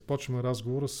започваме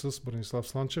разговора с Бранислав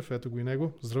Сланчев. Ето го и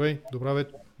него. Здравей,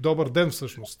 добър ден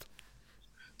всъщност.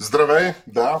 Здравей,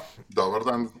 да, добър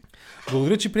ден.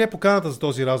 Благодаря, че прие поканата за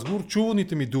този разговор.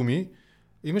 Чуваните ми думи.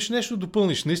 Имаш нещо да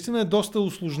допълниш. Наистина е доста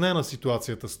усложнена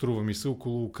ситуацията, струва ми се,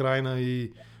 около Украйна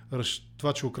и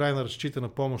това, че Украйна разчита на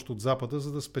помощ от Запада,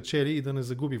 за да спечели и да не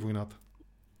загуби войната.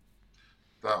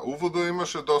 Да, увода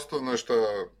имаше доста неща,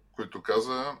 които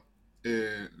каза,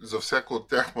 и за всяко от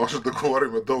тях може да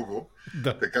говорим дълго.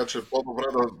 Да. Така че по-добре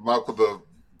малко да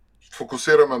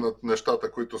фокусираме на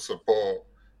нещата, които са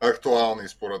по-актуални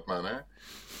според мене.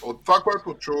 От това,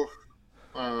 което чух,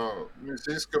 ми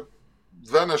се иска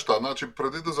две неща. Значи,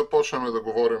 преди да започнем да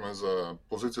говорим за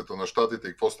позицията на щатите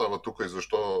и какво става тук и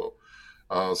защо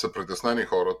са притеснени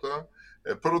хората,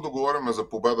 първо да говорим за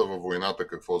победа във войната,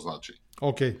 какво значи.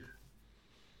 Окей.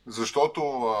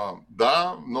 Защото,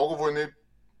 да, много войни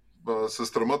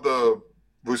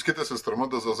войските се стремат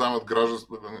да заземат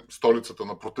столицата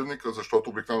на противника, защото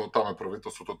обикновено там е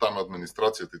правителството, там е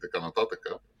администрацията и така нататък.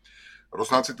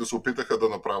 Руснаците се опитаха да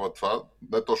направят това,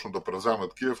 не точно да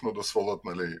преземат Киев, но да свалят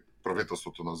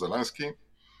правителството на Зеленски.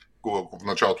 В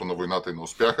началото на войната и не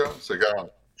успяха. Сега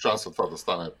шанса това да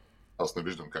стане, аз не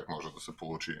виждам как може да се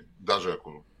получи. Даже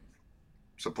ако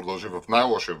се продължи в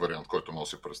най-лошия вариант, който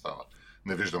може да се представя,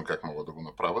 не виждам как могат да го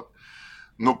направят.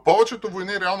 Но повечето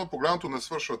войни, реално погледнато, не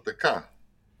свършват така.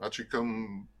 Значи към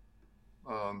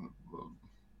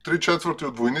 3/4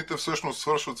 от войните всъщност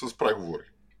свършват с преговори.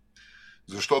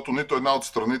 Защото нито една от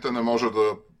страните не може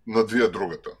да надвие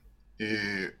другата.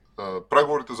 И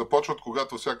преговорите започват,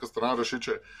 когато всяка страна реши,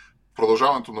 че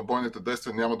продължаването на бойните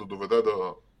действия няма да доведе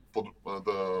до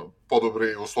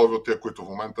по-добри условия от тия, които в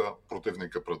момента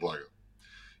противника предлага.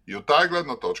 И от тази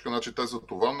гледна точка, значи те за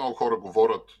това много хора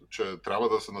говорят, че трябва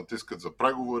да се натискат за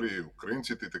преговори,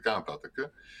 украинците и така нататък.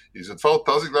 И затова от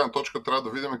тази гледна точка трябва да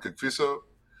видим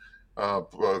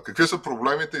какви са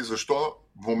проблемите и защо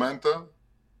в момента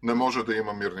не може да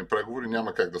има мирни преговори,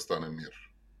 няма как да стане мир.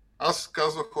 Аз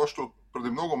казвах още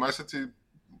преди много месеци,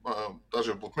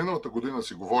 даже от миналата година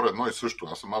си говоря едно и също,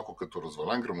 аз съм малко като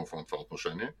развален грамофон в това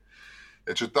отношение,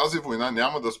 че тази война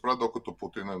няма да спре, докато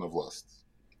Путин е на власт.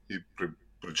 И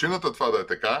причината това да е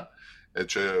така е,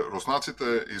 че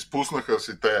руснаците изпуснаха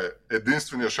си те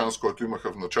единствения шанс, който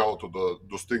имаха в началото да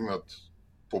достигнат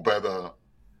победа,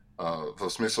 в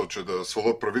смисъл, че да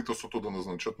свалят правителството, да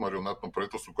назначат марионетно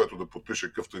правителство, което да подпише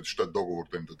какъвто и ще договор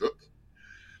да им дадат.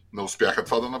 Не успяха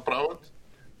това да направят.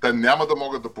 Те няма да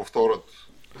могат да повторят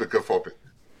такъв опит.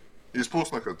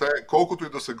 Изпуснаха. Те, колкото и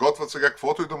да се готвят сега,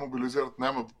 каквото и да мобилизират,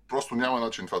 просто няма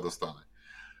начин това да стане.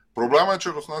 Проблема е,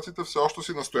 че руснаците все още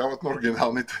си настояват на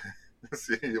оригиналните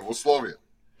си условия.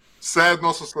 Все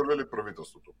едно са свалили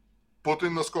правителството.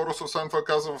 Путин наскоро съвсем това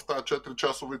каза в тази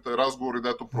 4-часовите разговори,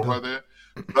 дето проведе.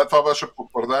 Това беше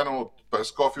потвърдено от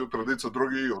Песков и от редица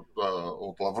други,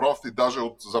 от Лавров и даже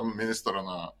от замминистъра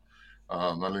на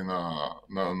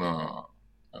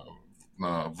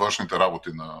външните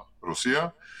работи на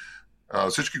Русия.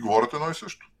 Всички говорят едно и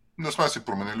също. Не сме си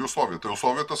променили условията. И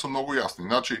условията са много ясни.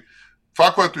 Значи,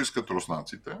 това, което искат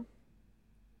руснаците,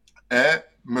 е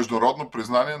международно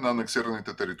признание на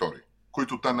анексираните територии,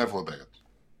 които те не владеят.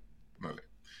 Нали?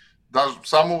 Даже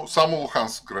само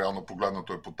Луханск, реално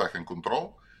погледнато, е под техен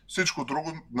контрол. Всичко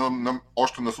друго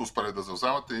още не са успели да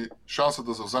завземат и шанса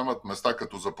да завземат места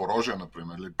като Запорожие,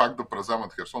 например, или пак да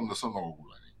преземат Херсон, не са много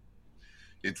големи.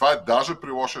 И това е даже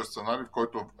при лошия сценарий, в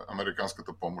който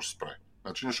американската помощ спре.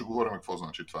 Значи ние ще говорим какво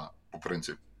значи това по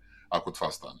принцип, ако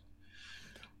това стане.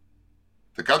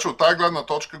 Така че от тази гледна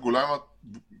точка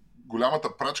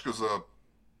голямата пречка за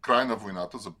край на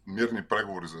войната, за мирни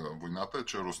преговори за войната е,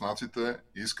 че руснаците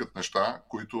искат неща,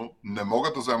 които не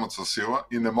могат да вземат със сила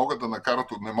и не могат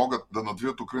да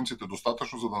надвият украинците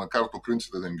достатъчно, за да накарат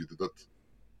украинците да им ги дадат.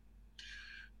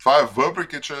 Това е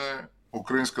въпреки, че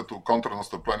украинското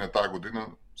контрнастъпление тази година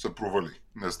се провали.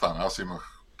 Не стана. Аз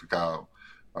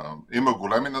имах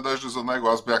големи надежди за него.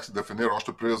 Аз бях се дефинирал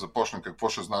още преди да започна какво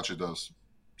ще значи да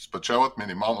спечелят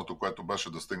минималното, което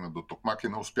беше да стигнат до токмак и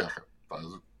не успяха. Това е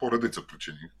по редица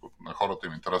причини. На хората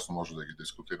им интересно, може да ги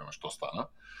дискутираме, що стана.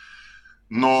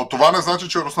 Но това не значи,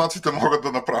 че руснаците могат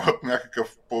да направят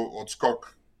някакъв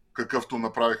отскок, какъвто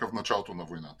направиха в началото на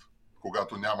войната,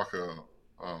 когато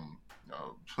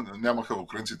нямаха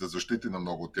украинците защити на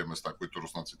много от тия места, които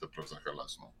руснаците превзеха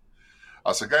лесно.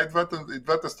 А сега и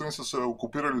двете страни са се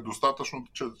окупирали достатъчно,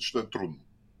 че ще е трудно.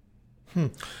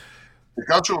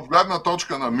 Така че от гледна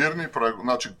точка на мирни преговори,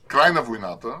 значи край на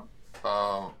войната,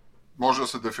 може да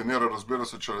се дефинира, разбира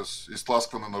се, чрез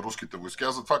изтласкване на руските войски.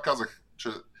 Аз затова казах, че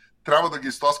трябва да ги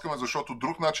изтласкаме, защото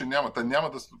друг начин няма.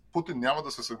 Путин няма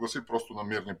да се съгласи просто на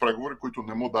мирни преговори, които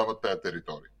не му дават тези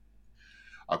територии.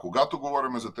 А когато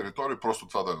говорим за територии, просто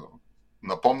това да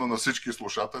напомня на всички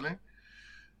слушатели,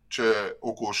 че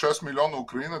около 6 милиона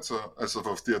украинеца са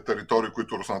в тия територии,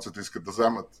 които руснаците искат да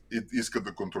вземат и искат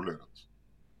да контролират.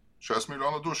 6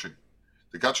 милиона души.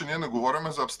 Така че ние не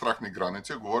говорим за абстрактни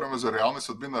граници, а говорим за реални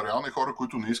съдби на реални хора,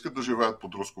 които не искат да живеят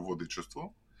под руско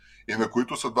владичество и на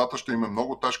които съдбата ще им е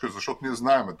много тежка, защото ние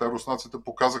знаем, те руснаците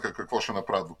показаха какво ще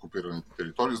направят в окупираните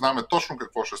територии, знаем точно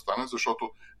какво ще стане,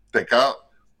 защото така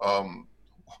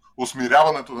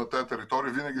усмиряването на тези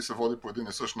територии винаги се води по един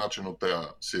и същ начин от тези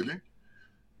сили.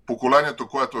 Поколението,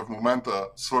 което е в момента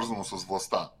свързано с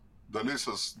властта, дали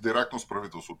директно с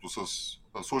правителството, с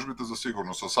службите за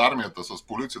сигурност, с армията, с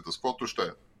полицията, с каквото ще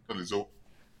е, за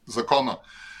закона,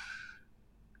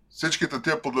 всичките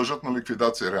тия подлежат на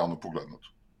ликвидация, реално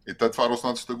погледнато. И те това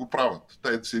руснаците го правят.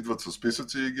 Те си идват с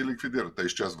списъци и ги ликвидират. Те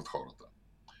изчезват хората.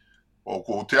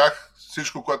 Около тях,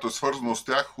 всичко, което е свързано с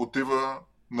тях, отива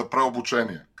на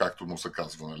преобучение, както му се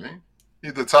казва, нали?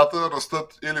 И децата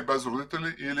растат или без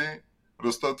родители, или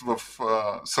растат в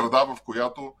среда, в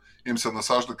която им се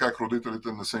насажда как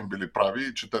родителите не са им били прави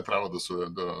и че те трябва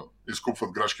да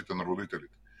изкупват грешките на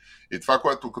родителите. И това,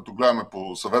 което като гледаме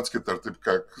по съветския тертип,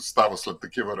 как става след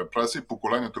такива репресии,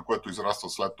 поколението, което израства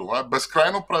след това, е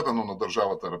безкрайно предано на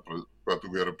държавата, която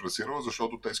го е репресирала,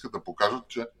 защото те искат да покажат,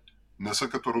 че не са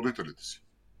като родителите си.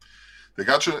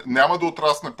 Така че няма да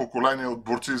отрасне поколение от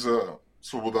борци за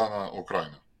свобода на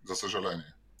Украйна, за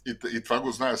съжаление. И това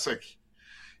го знае всеки.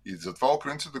 И затова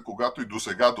украинците, когато и до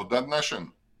сега, до ден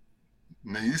днешен,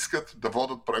 не искат да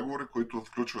водят преговори, които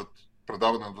включват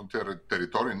предаване на тези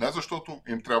територии, не защото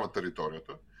им трябва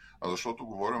територията, а защото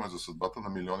говорим за съдбата на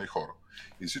милиони хора.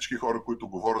 И всички хора, които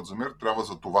говорят за мир, трябва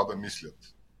за това да мислят.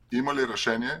 Има ли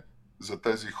решение за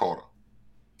тези хора?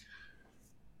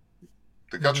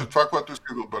 Така че това, което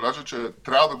исках да отбележа, че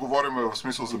трябва да говорим в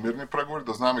смисъл за мирни преговори,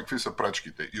 да знаем какви са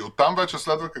пречките. И оттам вече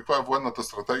следва каква е военната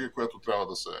стратегия, която трябва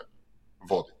да се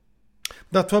води.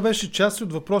 Да, това беше част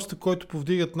от въпросите, които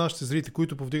повдигат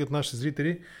нашите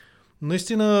зрители.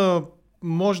 Наистина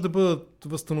може да бъдат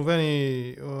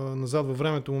възстановени назад във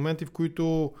времето моменти, в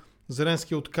които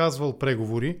Зеленски е отказвал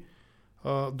преговори.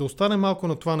 Да остане малко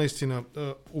на това наистина.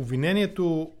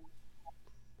 Обвинението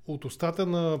от устата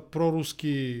на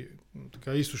проруски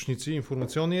източници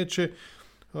информационни е, че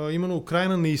именно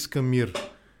Украйна не иска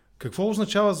мир. Какво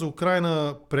означава за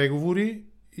Украйна преговори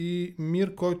и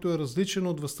мир, който е различен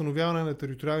от възстановяване на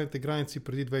териториалните граници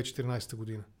преди 2014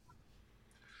 година?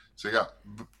 Сега,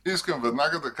 искам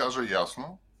веднага да кажа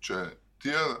ясно, че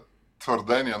тия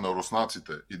твърдения на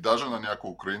руснаците и даже на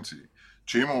някои украинци,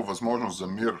 че имало възможност за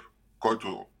мир,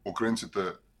 който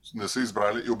украинците не са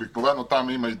избрали, и обикновено там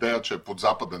има идея, че е под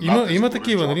западен натиск. Има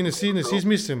такива, нали? Не си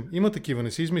измислям. Има такива,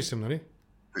 не си измислям, нали?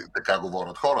 Така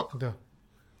говорят хората. Да.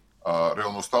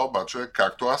 Реалността обаче,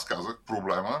 както аз казах,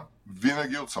 проблема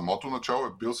винаги от самото начало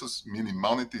е бил с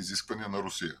минималните изисквания на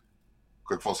Русия.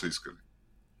 Какво са искали?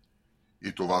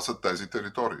 И това са тези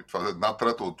територии. Това е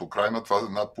 1/3 от Украйна, това е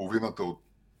над половината от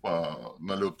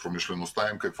промишлеността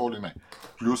им, какво ли не.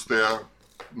 Плюс те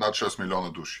над 6 милиона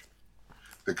души.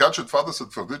 Така че това да се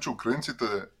твърди, че украинците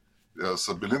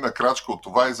са били на крачка от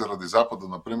това и заради Запада,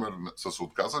 например, са се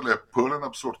отказали, е пълен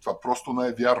абсурд. Това просто не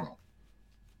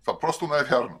е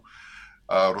вярно.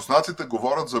 Руснаците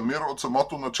говорят за мир от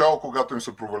самото начало, когато им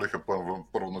се провалиха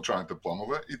първоначалните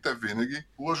планове, и те винаги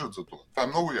лъжат за това. Това е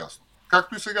много ясно.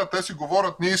 Както и сега, те си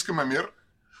говорят, ние искаме мир,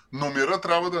 но мира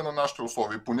трябва да е на нашите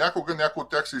условия. Понякога някой от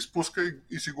тях се изпуска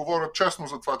и си говорят честно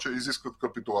за това, че изискват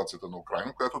капитулацията на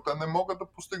Украйна, която те не могат да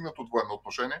постигнат от военно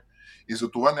отношение, и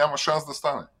за това няма шанс да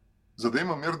стане. За да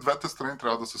има мир, двете страни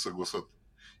трябва да се съгласат.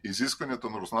 Изискванията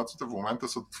на руснаците в момента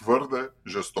са твърде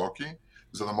жестоки,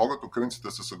 за да могат украинците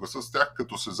да се съгласят с тях,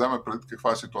 като се вземе предвид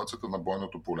каква е ситуацията на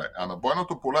бойното поле. А на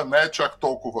бойното поле не е чак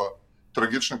толкова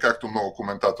трагична, както много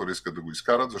коментатори искат да го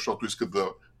изкарат, защото искат да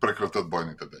прекратят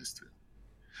бойните действия.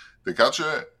 Така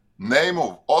че не е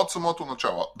имал от самото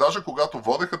начало, даже когато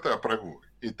водеха тези преговори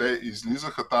и те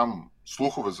излизаха там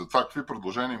слухове за това, какви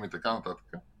предложения им и така нататък,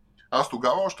 аз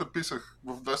тогава още писах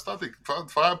в 2 статии.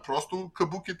 Това е просто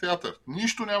кабуки театър.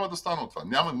 Нищо няма да стане от това.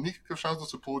 Няма никакъв шанс да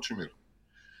се получи мир.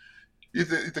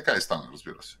 И така и стана,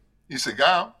 разбира се. И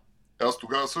сега, аз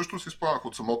тогава също си спомнях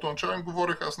от самото начало,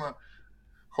 говорих аз на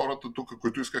хората тук,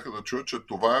 които искаха да чуят, че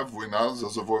това е война за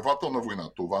завоевателна война.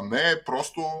 Това не е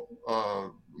просто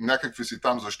някакви си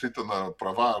там защита на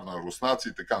права на руснаци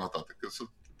и така нататък.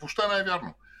 Въобще не е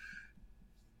вярно.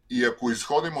 И ако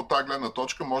изходим от тази гледна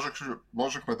точка,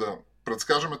 можехме да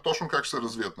предскажем точно как ще се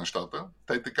развият нещата.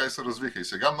 Те така и се развиха. И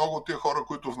сега много от тия хора,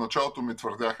 които в началото ми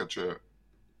твърдяха, че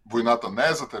войната не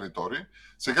е за територии,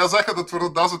 сега взеха да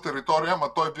твърдат да за територия,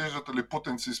 ама той, виждате ли,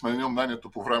 Путин си сменил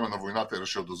мнението по време на войната и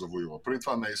решил да завоюва. Преди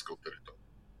това не е искал територия.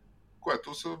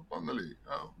 Което са, нали,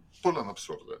 пълен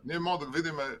абсурд. Ние можем да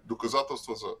видим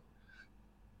доказателства за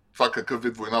това какъв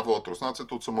вид война водят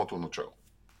руснаците от самото начало.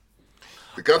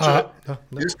 Така че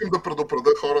искам да предупредя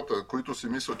хората, които си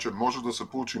мислят, че може да се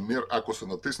получи мир, ако се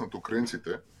натиснат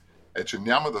украинците, че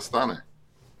няма да стане.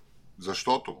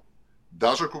 Защото,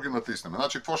 даже ако ги натиснем,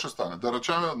 значи какво ще стане? Да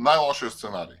речем най-лошия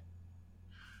сценарий.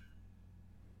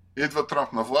 Идва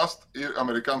Тръмп на власт и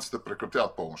американците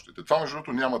прекратяват помощите. Това, между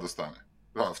другото, няма да стане.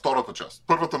 Втората част.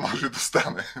 Първата може да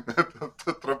стане.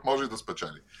 Тръмп може да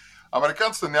спечели.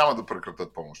 Американците няма да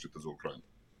прекратят помощите за Украйна.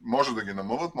 Може да ги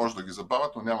намалят, може да ги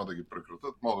забавят, но няма да ги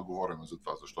прекратят. Може да говорим за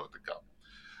това, защо е така.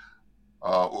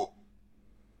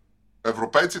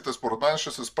 Европейците, според мен,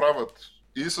 ще се справят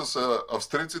и с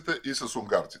австрийците, и с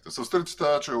унгарците. С австрийците,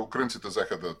 че украинците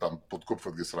взеха да там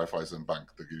подкупват ги с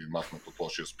Райфайзенбанк, да ги махнат от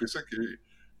лошия списък и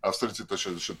австрийците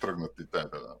ще тръгнат и те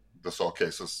да са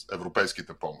окей с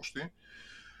европейските помощи.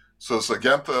 С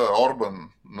агента Орбан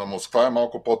на Москва е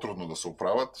малко по-трудно да се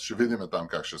оправят. Ще видим там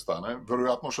как ще стане.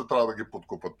 Вероятно ще трябва да ги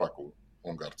подкупат пак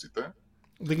унгарците.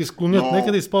 Да ги склонят.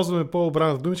 Нека да използваме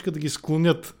по-обраната думичка, да ги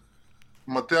склонят.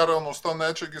 Тя реалността не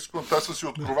е, че ги склонят. Те са си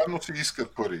откровенно си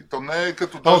искат пари. То не е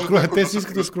като те си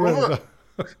искат откровенно, да.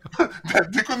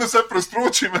 Никой не се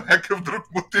преструва, че има някакъв друг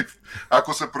мотив.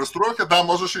 Ако се преструваха, да,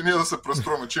 можеше и ние да се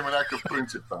преструваме, че има някакъв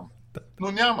принцип там.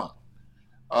 Но няма.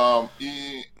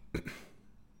 И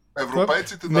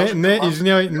европейците...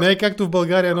 Извинявай, не е както в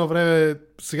България едно време,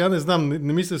 сега не знам,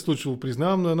 не ми се е случило,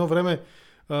 признавам, но едно време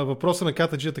въпроса на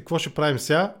катаджията, какво ще правим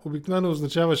сега, обикновено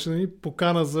означаваше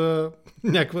покана за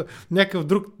някакъв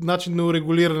друг начин на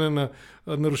урегулиране на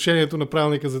нарушението на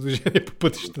правилника за движение по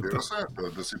пътищата. Разбира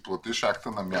се, да си платиш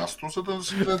акта на място, за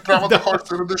да трябва да ходиш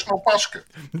да редеш на опашка.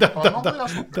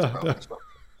 Да.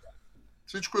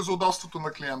 Всичко е за удобството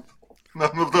на клиента,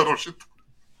 на нарушителя.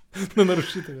 На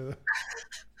нарушителя, да.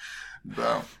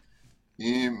 Да.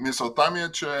 И мисълта ми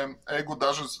е, че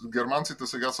даже германците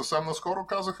сега съвсем наскоро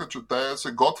казаха, че те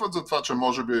се готвят за това, че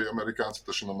може би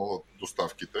американците ще намалят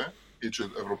доставките и че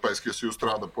Европейския съюз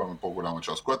трябва да поеме по-голяма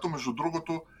част. Което, между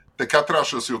другото, така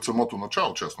трябваше да си от самото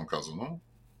начало, честно казано.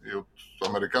 И от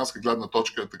американска гледна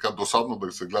точка е така досадно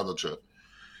да се гледа, че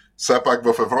все пак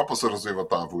в Европа се развива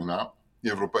тази война и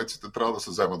европейците трябва да се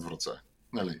вземат в ръце.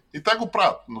 Нали? И те го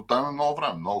правят, но там е много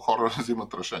време. Много хора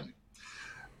взимат решение.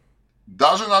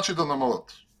 Даже начин да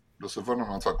намалят, да се върнем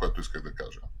на това, което исках да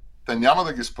кажа. Те няма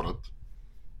да ги спрат.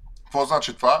 Какво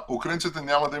значи това? Украинците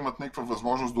няма да имат никаква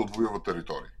възможност да отвоюват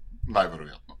територии.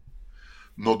 Най-вероятно.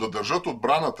 Но да държат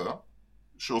отбраната,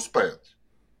 ще успеят.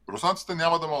 Руснаците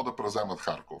няма да могат да преземат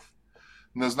Харков.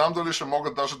 Не знам дали ще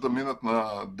могат даже да минат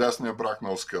на десния брак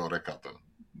на Оскел реката.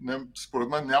 Според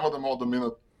мен няма да могат да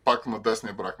минат пак на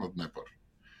десния брак на Днепър.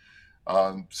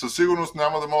 Със сигурност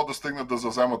няма да могат да стигнат да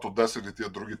завземат Одеса или тия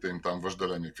другите им там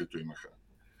въжделения, каквито имаха.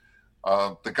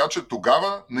 Така че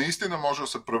тогава наистина може да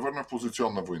се превърне в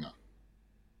позиционна война.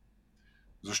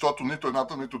 Защото нито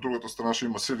едната, нито другата страна ще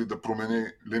има сили да промени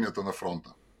линията на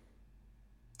фронта.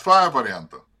 Това е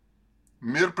варианта.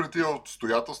 Мир при тия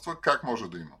обстоятелства как може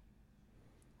да има?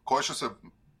 Кой ще се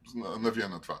навие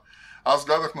на това? Аз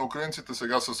гледах на украинците,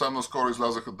 сега съвсем наскоро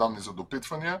излязаха данни за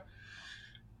допитвания.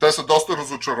 Те са доста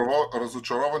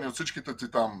разочаровани от всичките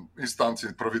ти там инстанции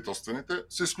правителствените,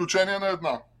 с изключение на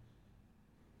една.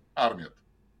 Армията.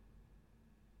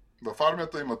 В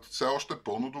армията имат все още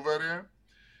пълно доверие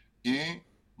и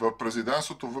в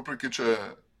президентството, въпреки че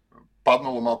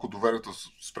паднало малко доверието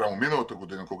спрямо миналата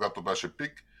година, когато беше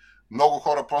пик, много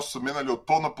хора просто са минали от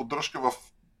пълна поддръжка в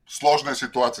сложна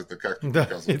ситуацията, както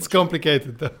казвам. It's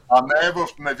complicated, да. А не е в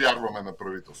не вярваме на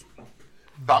правителството.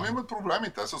 Там имат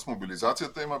проблеми, те с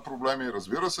мобилизацията имат проблеми,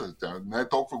 разбира се, тя не е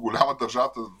толкова голяма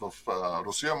държавата. В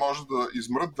Русия може да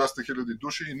измрат 200 000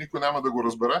 души и никой няма да го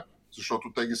разбере,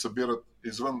 защото те ги събират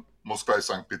извън Москва и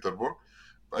Санкт-Петербург.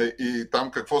 И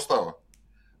там какво става?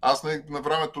 Аз на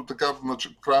времето, така, в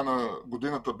края на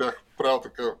годината бях правил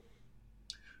така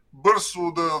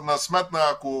бързо да насметна,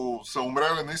 ако са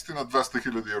умрели наистина 200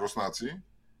 000 руснаци,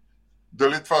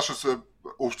 дали това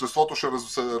обществото ще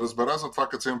се разбере за това,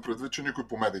 като се им предвид, че никой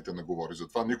по медиите не говори за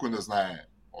това, никой не знае,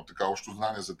 така общо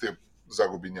знание за тия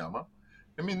загуби няма.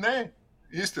 Не.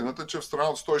 Истината е, че в страна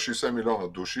от 160 милиона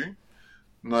души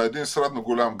на един средно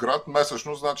голям град,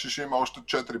 месечно значи ще има още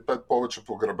 4-5 повече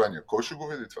погребения. Кой ще го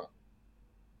види това?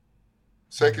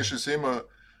 Всеки ще си има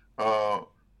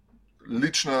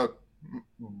лична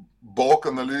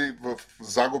болка, нали, в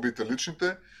загубите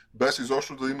личните, без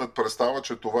изобщо да имат представа,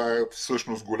 че това е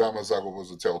всъщност голяма загуба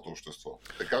за цялото общество.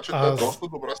 Така че те доста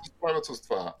добре се справят с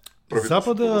това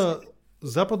правителството.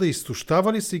 Запада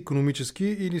изтощава ли се икономически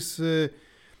или се...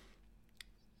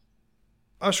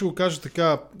 Аз ще го кажа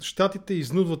така, щатите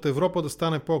изнудват Европа да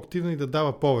стане по-активна и да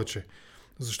дава повече.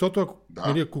 Защото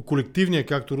ако колективният,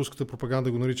 както руската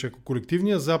пропаганда го нарича, ако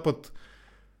колективният Запад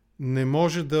не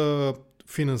може да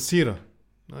финансира,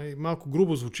 малко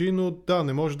грубо звучи, но да,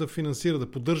 не може да финансира,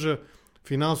 да поддържа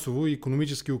финансово и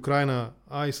икономически Украйна,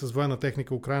 а и с военна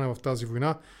техника Украйна в тази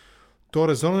война, то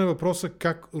резонен е въпросът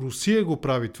как Русия го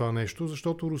прави това нещо,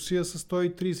 защото Русия са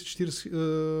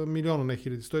 130-40 милиона, не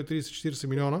хиляди, 130-40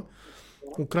 милиона,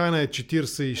 Украйна е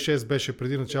 46, беше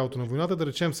преди началото на войната, да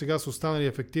речем сега са останали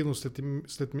ефективно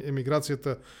след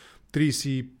емиграцията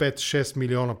 35-6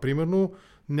 милиона примерно,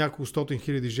 няколко стотин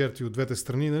хиляди жертви от двете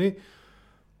страни, нали?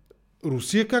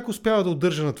 Русия как успява да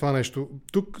удържа на това нещо?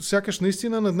 Тук сякаш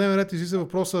наистина на дневен ред излиза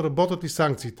въпроса, работят ли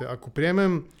санкциите? Ако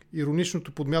приемем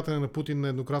ироничното подмятане на Путин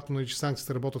нееднократно, нали, че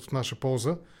санкциите работят в наша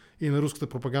полза и на руската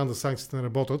пропаганда санкциите не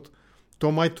работят,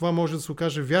 то май това може да се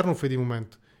окаже вярно в един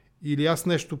момент. Или аз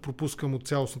нещо пропускам от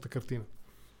цялостната картина?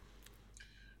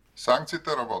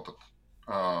 Санкциите работят.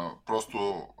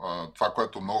 Просто това,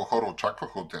 което много хора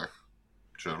очакваха от тях,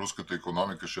 че руската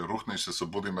икономика ще рухне и ще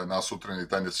събудим една сутрин и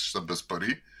те не са без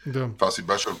пари, това си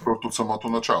беше просто от самото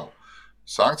начало.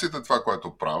 Санкциите, това,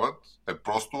 което правят, е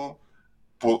просто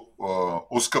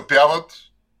оскъпяват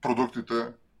продуктите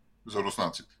за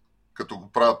руснаците. Като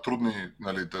го правят трудни,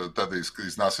 нали, те да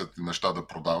изнасят неща да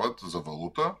продават за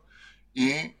валута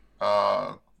и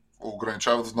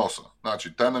ограничават вноса.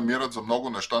 Значи, те намират за много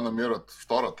неща, намират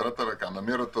втора, трета ръка,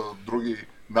 намират други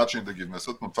начини да ги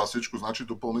внесат, но това всичко значи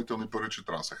допълнителни пари, че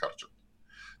трябва да се харчат.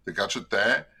 Така че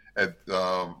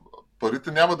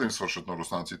парите няма да им свършат на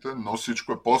руснаците, но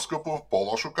всичко е по-скъпо, в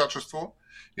по-лошо качество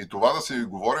и това да си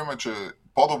говорим, че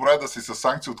по-добре е да си с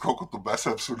санкции, отколкото без, е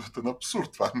абсолютен абсурд.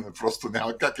 Това просто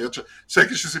няма как. Че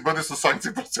всеки ще си бъде с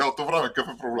санкции през цялото време. Какъв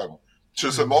е проблема?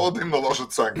 Че се могат да им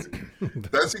наложат санкции.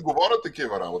 Те си говорят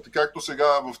такива работи. Както сега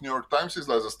в Ню Йорк Таймс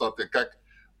излезе статия, как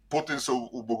Путин се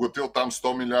обогатил там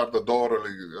 $100 милиарда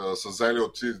са взели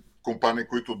от компании,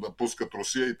 които напускат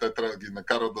Русия и те трябва да ги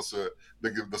накарат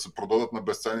да се продадат на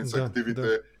безценица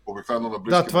активите, обикновено на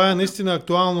близки. Да, това е наистина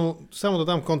актуално. Само да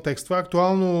дам контекст. Това е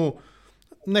актуално,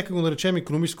 нека го наречем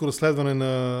икономическо разследване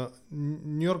на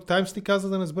Ню Йорк Таймс, ни каза,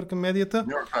 да не сбъркам медията,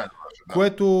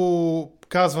 което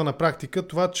казва на практика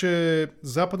това, че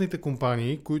западните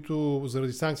компании, които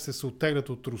заради санкциите се оттеглят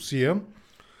от Русия,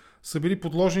 са били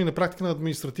подложени на практика на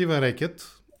административен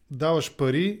рекет. Даваш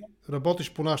пари,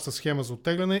 работиш по нашата схема за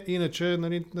оттегляне, иначе,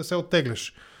 нали, не се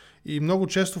оттегляш. И много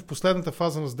често в последната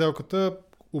фаза на сделката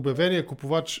обявения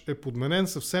купувач е подменен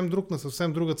съвсем друг на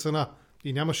съвсем друга цена.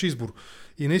 И нямаш избор.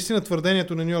 И наистина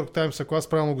твърдението на Ню Йорк Таймс, ако аз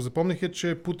правилно го запомних, е,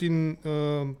 че Путин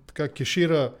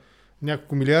кешира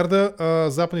няколко милиарда, а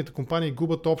западните компании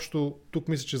губят общо, тук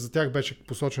мисля, че за тях беше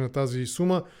посочена тази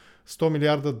сума, 100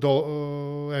 милиарда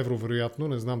евро, вероятно.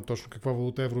 Не знам точно каква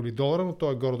валута, евро или долара, но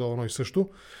то е горе-долу едно и също.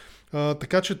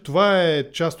 Така че това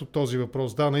е част от този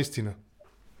въпрос. Да, наистина.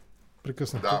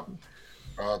 Прекъснах. Да.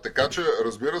 Така че,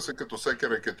 разбира се, като всеки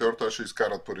рекетьор, те ще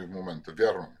изкарат пари в момента.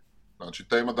 Вярно. Значи,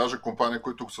 те има даже компании,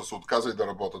 които са се отказали да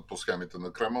работят по схемите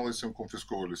на Кремъл и са им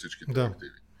конфискували всичките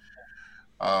активи.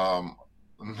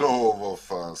 Но в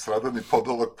среден и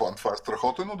по-дълъг план това е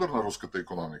страхотен удар на руската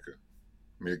икономика.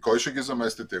 Кой ще ги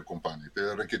замести тия компании?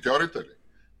 Те рекетьорите ли?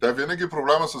 Те винаги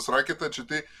проблема с ракета е, че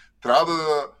ти трябва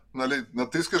да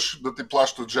натискаш да ти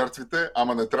плащат жертвите,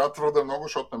 ама не трябва твърде много,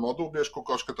 защото не мога да убиеш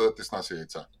кокошката да ти снася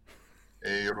яйца.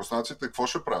 И руснаците какво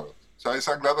ще правят?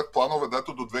 Сега гледах планове,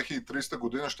 дето до 2030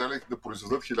 година ще ли да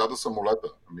произведат 1000 самолета.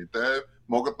 Те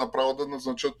могат направо да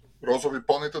назначат розови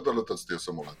поните да летат с тия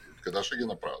самолети. Къде ще ги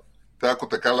направят? Те ако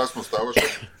така лесно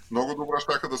ставаше, много добре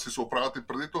щяха да си се оправят и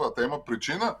преди това. Те има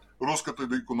причина руската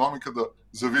икономика да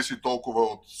зависи толкова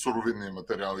от суровинния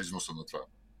материал и износа на това.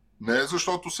 Не е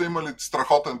защото са имали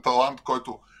страхотен талант,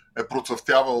 който е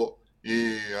процъфтявал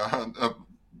и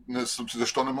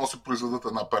защо не може да се произведат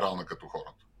една перална като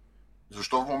хората.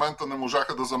 Защо в момента не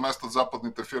можаха да заместят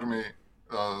западните фирми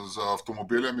за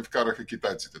автомобили, ами вкараха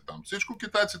китайците там. Всичко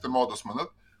китайците могат да сменят,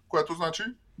 което значи,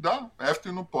 да,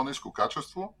 ефтино, по-ниско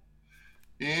качество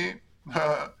и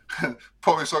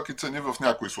по-високи цени в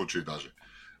някои случаи даже.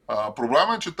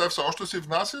 Проблемът е, че те все още си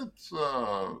внасят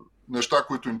неща,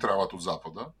 които им трябват от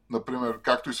Запада. Например,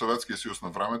 както и Съветския съюз на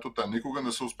времето, те никога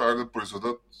не са успяли да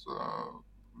произведат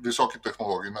високи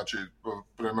технологии, значи,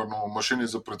 примерно машини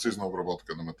за прецизна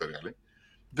обработка на материали.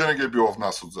 Винаги е било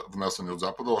внесени от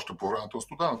Запада, още по времето на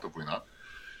Студената война.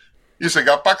 И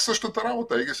сега пак същата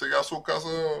работа. И сега се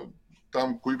оказа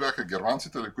там, кои бяха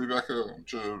германците или кои бяха,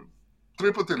 че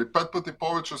 3 пъти или 5 пъти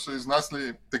повече са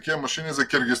изнесли такива машини за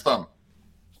Киргизстан.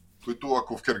 Които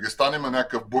ако в Киргизстан има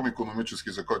някакъв бум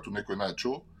икономически, за който никой не е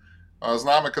чул,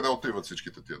 знаеме къде отиват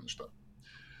всичките тия неща.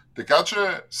 Така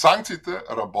че санкциите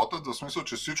работят в смисъл,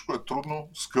 че всичко е трудно,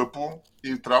 скъпо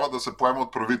и трябва да се поема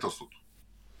от правителството.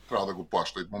 Трябва да го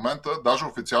плаща. И в момента даже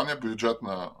официалният бюджет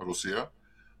на Русия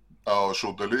ще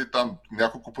отдели там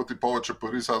няколко пъти повече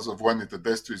пари сега за военните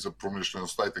действия и за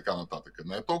промишлеността и така нататък.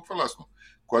 Не е толкова лесно,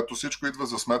 което всичко идва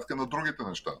за сметка на другите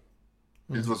неща.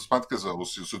 Идва за сметка за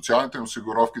социалните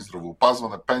осигуровки,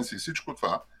 здравеопазване, пенсии, всичко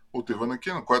това отива на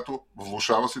кино, което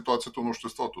влошава ситуацията на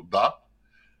обществото. Да,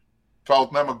 това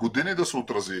отнема години да се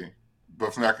отрази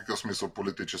в някакъв смисъл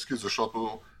политически,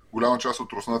 защото голяма част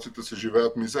от руснаците се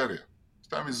живеят мизерия.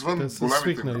 Там извън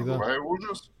големите градове е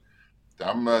ужас.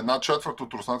 Там 1/4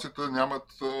 от руснаците нямат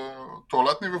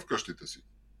тоалетни в къщите си.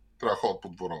 Трябва да ходят по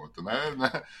дворовете.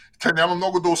 Те няма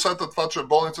много да усетят това, че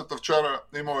болницата вчера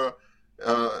имала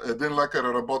един лекар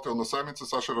е работил на седмица,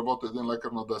 сега ще работи един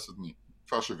лекар на 10 дни.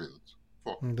 Това ще видят.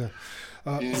 Да.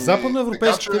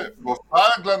 Западноевропейските... Така че в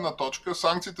тази гледна точка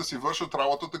санкциите си вършат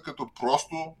работата, като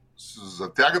просто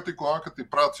затягат икономиката и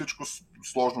правят всичко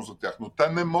сложно за тях. Но те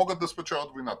не могат да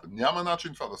спечелят войната. Няма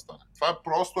начин това да стане. Това е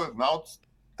просто една от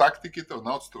тактиките,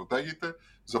 една от стратегиите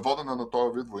за водене на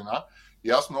този вид война. И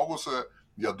аз много се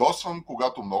ядосвам,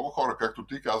 когато много хора, както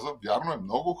ти каза, вярно е,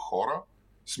 много хора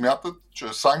смятат,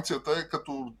 че санкцията е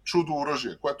като чудо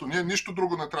оръжие, което ние нищо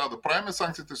друго не трябва да правим,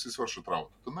 санкциите си свършат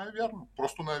работата. Не е вярно.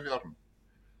 Просто не е вярно.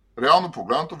 Реално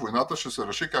погледнато, войната ще се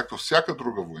реши както всяка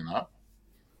друга война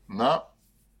на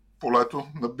полето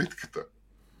на битката.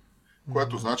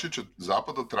 Което значи, че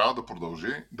Запада трябва да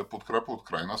продължи да подкрепа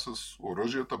Украйна с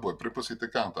оръжията, боеприпаси и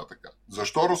така нататък.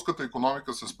 Защо руската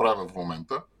икономика се справя в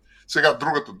момента? Сега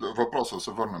другата въпроса да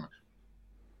се върнем.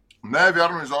 Не е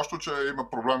вярно изобщо, че има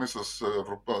проблеми с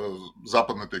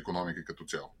западната икономика като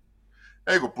цяло.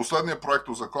 Последният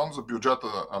проектозакон за бюджета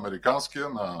американския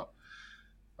на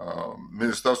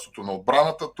Министерството на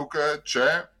отбраната тук е,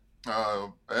 че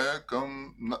е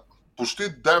към почти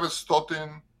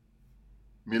 900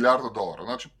 милиарда долара.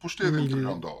 Значи почти 1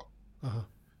 трилион долара. Ага.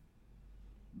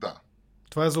 Да.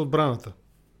 Това е за отбраната.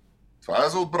 Това е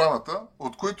за отбраната,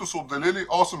 от които са отделили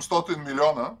 800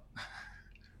 милиона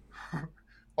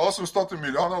 800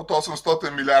 милиона от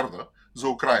 800 милиарда за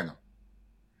Украйна.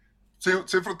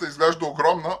 Цифрата изглежда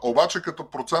огромна, обаче като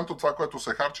процент от това, което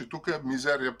се харчи тук е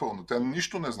мизерия пълна. Тя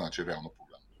нищо не значи реално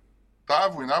погледнато. Тая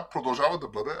война продължава да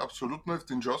бъде абсолютно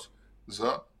ефтинджос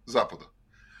за Запада.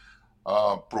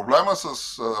 Проблема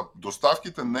с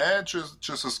доставките не е,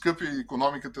 че са скъпи и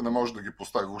икономиката не може да ги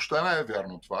постави. Въобще не е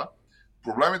вярно това.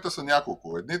 Проблемите са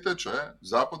няколко. Едните, че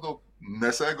Запада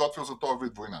не се е готвил за този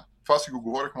вид война. Това си го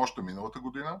говорихме още миналата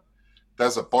година. Те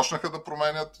започнаха да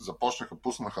променят,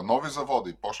 пуснаха нови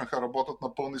заводи, почнаха да работят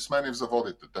на пълни смени в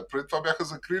заводите. Те преди това бяха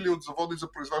закрили от заводи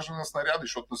за произвеждане на снаряди,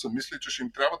 защото не са мислили, че ще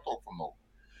им трябва толкова много.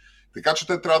 Така че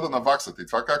те трябва да наваксат. И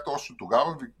това, както още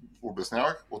тогава ви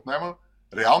обяснявах, отнема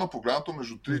реално погледнато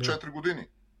между 3 и 4 години.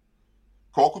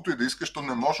 Колкото и да искаш, то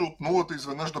не може от нулата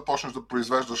изведнъж да почнеш да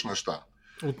произвеждаш неща.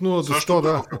 От 0 до 100,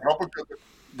 да.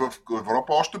 В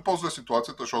Европа още по-зле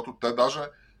ситуацията, защото те даже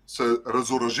се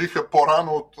разоръжиха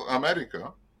по-рано от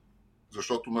Америка,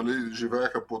 защото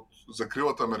живееха под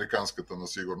закрилата американската на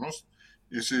сигурност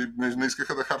и не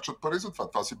искаха да харчат пари за това.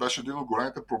 Това си беше един от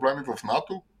големите проблеми в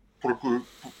НАТО,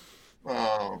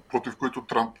 против които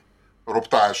Тръмп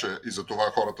роптаеше и за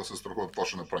това хората се страхуват какво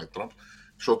ще направи Тръмп,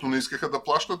 защото не искаха да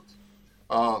плащат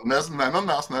не на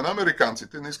нас, не на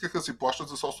американците, не искаха да си плащат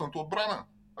за собствената отбрана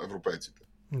европейците.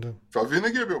 Да. Това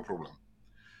винаги е бил проблем.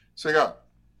 Сега,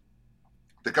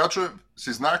 така че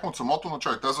си знаехме от самото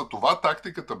начало. Те за това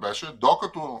тактиката беше,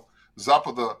 докато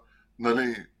Запада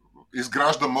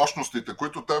изгражда мощностите,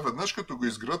 които те веднъж като го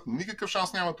изградят, никакъв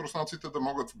шанс нямат руснаците да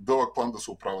могат в дълъг план да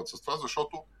се оправят с това,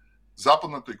 защото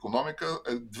западната икономика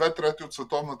е 2/3 от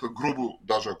световната, грубо,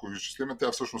 даже ако го изчислиме,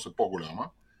 тя всъщност е по-голяма.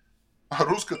 А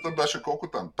руската беше колко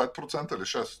там? 5% или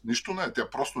 6%? Нищо не е. Тя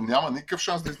просто няма никакъв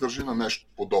шанс да издържи на нещо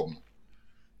подобно.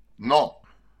 Но,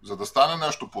 за да стане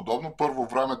нещо подобно, първо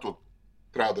времето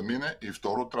трябва да мине и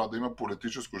второ трябва да има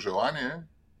политическо желание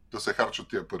да се харчат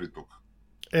тия пари тук.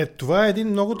 Това е един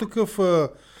много такъв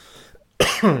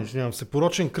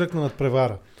порочен кръг на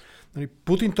надпревара.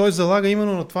 Путин той залага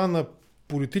именно на това, на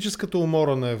политическата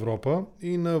умора на Европа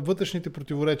и на вътрешните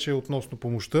противоречия относно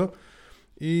помощта.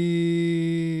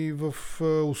 И в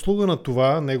услуга на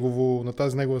това, на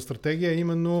тази негова стратегия,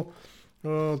 именно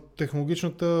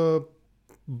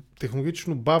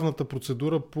технологично бавната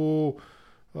процедура по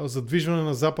задвижване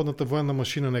на западната военна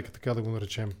машина, нека така да го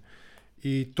наречем.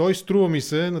 И той струва ми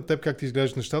се, на теб как ти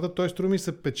изглеждат нещата, той струва ми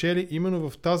се печели именно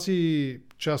в тази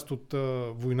част от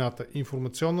войната,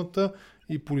 информационната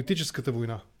и политическата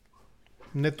война.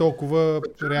 Не толкова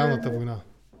реалната война.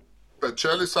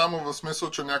 Печели само в смисъл,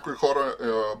 че някои хора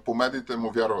по медиите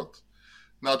му вярват.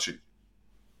 Значи,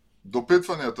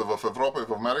 допитванията в Европа и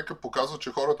в Америка показват,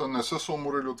 че хората не са се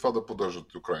уморили от това да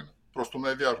поддържат Украйна. Просто не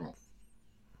е вярно.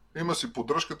 Има си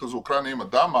поддръжката за Украйна, има.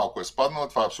 Да, малко е спаднала,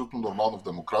 това е абсолютно нормално в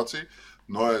демокрации,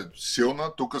 но е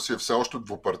силна, тук си е все още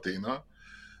двупартийна.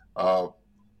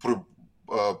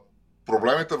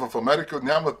 Проблемите в Америка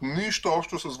нямат нищо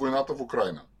общо с войната в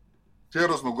Украйна. Тия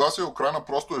разногласия, Украйна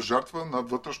просто е жертва на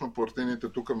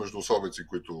вътрешно-партийните тук междуособици,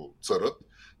 които царят,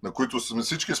 на които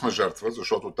всички сме жертва,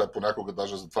 защото те понякога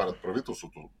даже затварят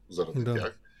правителството заради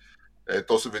тях.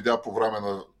 То се видя по време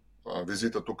на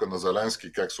визита тук на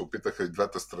Зеленски, как се опитаха и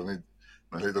двете страни,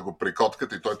 нали, да го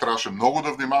прикоткат, и той трябваше много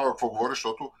да внимава какво говори,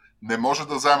 защото не може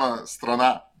да взема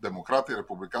страна демократи и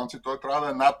републиканци, той трябва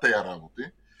да е над тези работи,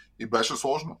 и беше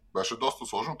сложно, беше доста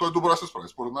сложно. Той добре се справи,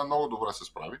 според мен много добре се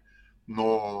справи,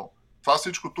 но това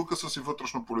всичко тук са си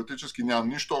вътрешно-политически, няма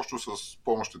нищо общо с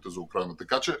помощите за Украйна.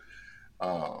 Така че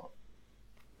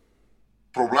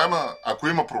проблема, ако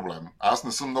има проблем, аз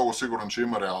не съм много сигурен, че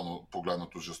има реално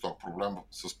погледнато жесток проблем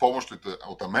с помощите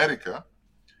от Америка,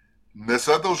 не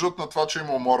се дължат на това, че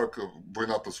има умора към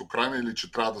войната с Украйна или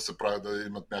че трябва да се прави да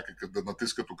имат някакъв, да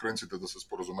натискат украинците да се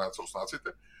споразумеят с руснаците,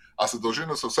 а се дължи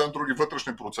на съвсем други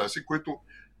вътрешни процеси, които,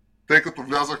 тъй като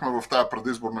влязахме в тая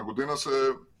предизборна година, се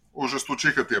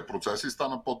ожесточиха тия процеси и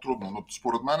стана по-трудно. Но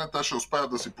според мен те ще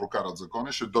успеят да си прокарат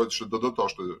закони, ще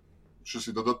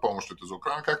си дадат помощите за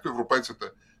Украйна, както европейците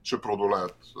ще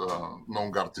продолеят на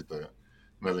унгарците,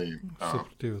 нали,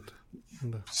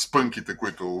 спънките,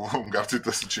 които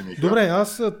унгарците се чиниха. Добре,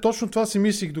 аз точно това си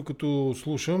мислих, докато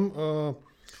слушам.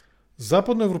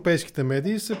 Западноевропейските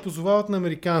медии се позовават на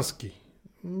американски.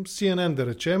 CNN, да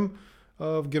речем,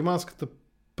 в германската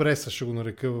преса, ще го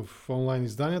нарека, в онлайн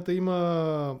изданията,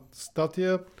 има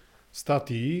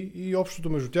статии и общото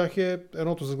между тях е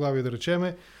едното заглавие, да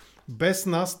речеме: без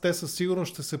нас те със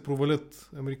сигурност ще се провалят.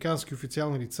 Американски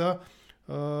официални лица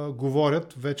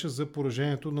говорят вече за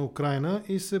поражението на Украйна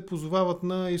и се позовават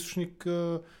на източник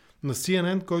на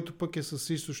CNN, който пък е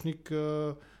с източник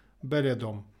Белия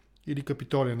дом. Или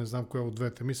Капитолия, не знам кое от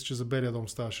двете. Мисля, че за Белия дом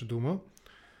ставаше дума.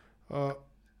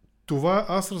 Това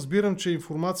аз разбирам, че е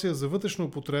информация за вътрешна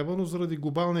употреба, но заради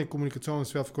глобалния комуникационен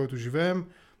свят, в който живеем,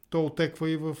 то отеква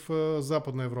и в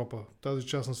Западна Европа, тази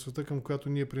част на света, към която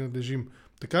ние принадлежим.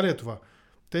 Така ли е това?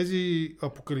 Тези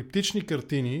апокалиптични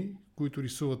картини, които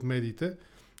рисуват медиите,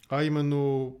 а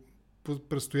именно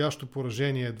предстоящо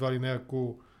поражение, едва ли не,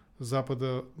 ако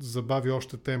Запада забави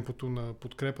още темпото на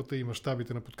подкрепата и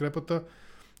мащабите на подкрепата,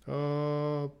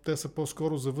 те са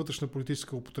по-скоро за вътрешна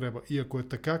политическа употреба. И ако е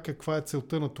така, каква е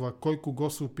целта на това? Кой кого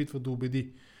се опитва да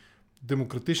убеди?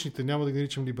 Демократичните, няма да ги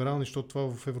наричам либерални, защото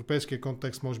това в европейския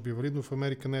контекст може би е валидно, в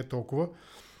Америка не е толкова,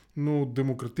 но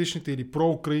демократичните или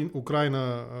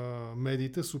про-Украйна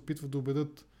медиите се опитват да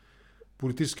убедят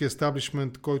политически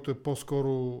естаблишмент, който е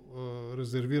по-скоро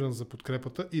резервиран за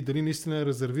подкрепата, и дали наистина е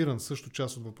резервиран, също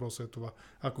част от въпроса е това.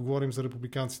 Ако говорим за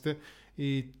републиканците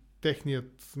и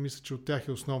техният, мисля, че от тях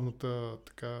е основната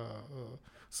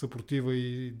съпротива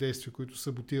и действия, които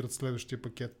саботират следващия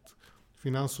пакет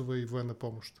финансова и военна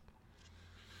помощ.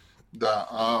 Да,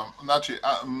 значи,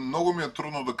 много ми е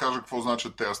трудно да кажа какво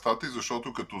значат тези статии,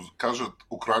 защото като кажат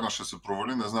Украйна ще се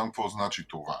провали, не знам какво значи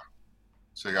това.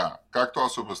 Сега, както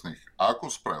аз обясних, ако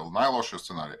спре, най-лошия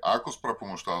сценарий, ако спре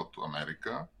помощта от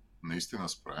Америка, наистина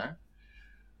спре,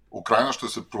 Украйна ще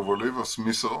се провали в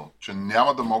смисъл, че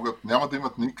няма да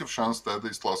имат никакъв шанс те да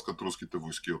изтласкат руските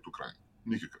войски от Украйна.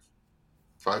 Никакъв.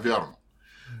 Това е вярно.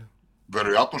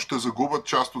 Вероятно ще загубят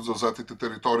част от завзетите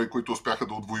територии, които успяха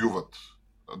да отвоюват.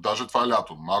 Даже това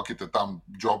лято. Малките там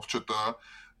джобчета,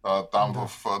 там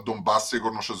в Донбас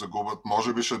сигурно ще загубят.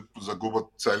 Може би ще загубят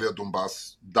целия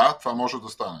Донбас. Да, това може да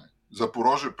стане.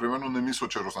 Запорожие, примерно, не мисля,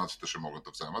 че руснаците ще могат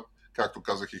да вземат. Както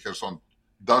казах и Херсон.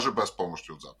 Даже без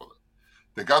помощи от Запада.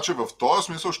 Така че в този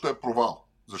смисъл ще е провал.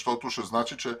 Защото ще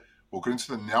значи, че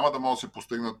украинците няма да могат да си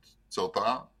постигнат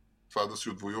целта, това да си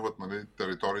отвоюват, нали,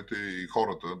 териториите и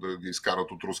хората, да ги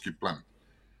изкарат от руски плен.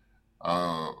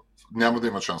 Няма да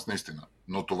има шанс, наистина.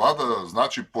 Но това да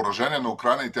значи поражение на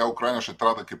Украйна и тя Украйна ще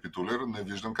трябва да капитулира, не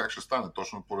виждам как ще стане,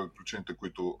 точно поради причините,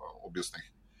 които обясних.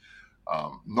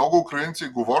 Много украинци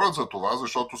говорят за това,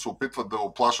 защото се опитват да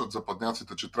оплашат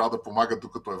западняците, че трябва да помагат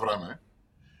докато е време.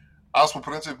 Аз по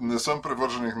принцип не съм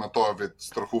привърженик на този вид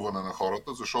страхуване на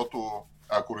хората, защото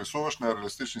ако рисуваш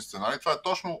нереалистични сценарии, това е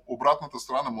точно обратната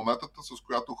страна на монетата, с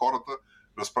която хората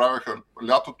разправяха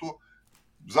лятото.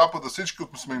 Запада всички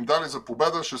сме им дали за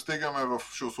победа,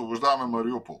 ще освобождаваме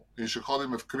Мариупол и ще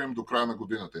ходим в Крим до края на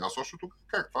годината. И аз още тук,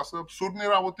 как? Това са абсурдни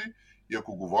работи и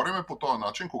ако говориме по този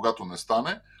начин, когато не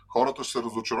стане, хората ще се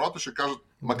разочароват и ще кажат,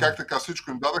 ма как така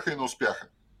всичко им дадаха и не успяха.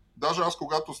 Даже аз,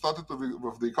 когато статията в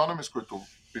The Economist, който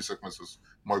писахме с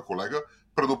мой колега,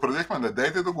 предупредихме, не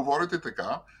дейте да говорите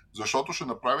така, защото ще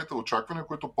направите очаквания,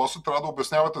 които после трябва да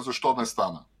обяснявате защо не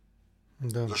стана.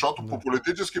 Да, защото по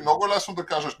политически много е лесно да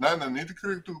кажеш, не ни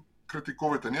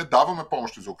критикувайте, ние даваме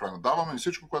помощи за Украйна, даваме и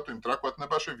всичко, което им трябва, което не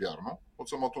беше вярно от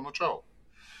самото начало.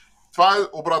 Това е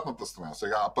обратната страна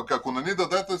сега. А пък ако не ни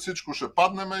дадете, всичко ще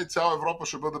паднеме и цяла Европа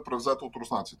ще бъде превзета от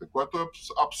руснаците, което е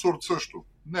абсурд също.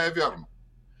 Не е вярно.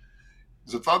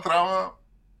 Затова трябва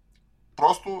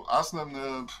просто, аз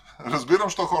не разбирам,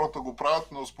 що хората го правят,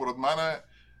 но според мен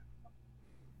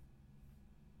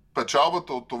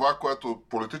печалбата от това, което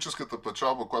политическата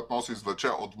печалба, която носи извлече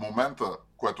от момента,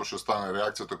 което ще стане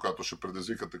реакцията, която ще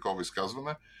предизвика такова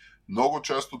изказване, много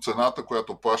често цената,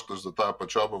 която плащаш за тая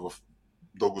печалба в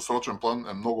дългосрочен план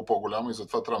е много по-голяма и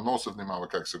затова трябва много се внимава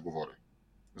как се говори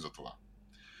за това.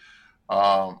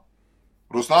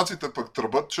 Руснаците пък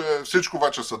тръбат, че всичко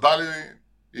вече са дали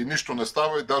и нищо не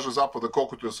става и даже Запада,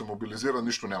 колкото да се мобилизира,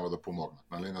 нищо няма да помогне.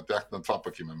 Нали? На това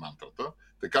пък им е мантрата.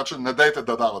 Така че не дейте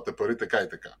да давате пари така и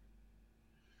така.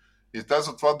 И те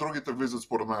затова другите влизат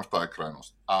според мен в тая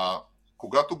крайност. А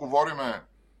когато говориме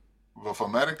в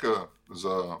Америка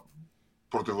за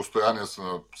противостояние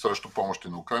срещу помощи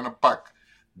на Украйна, пак,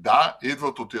 да,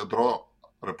 идват от ядро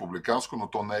републиканско, но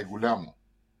то не е голямо.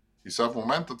 И сега в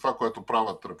момента това, което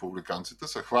правят републиканците,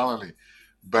 са хванали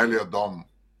Белия дом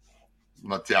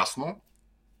натясно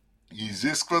и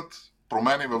изискват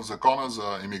промени в закона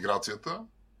за имиграцията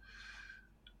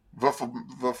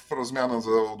в размяна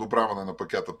за одобряване на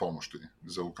пакета помощи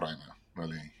за Украйна,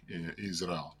 нали, и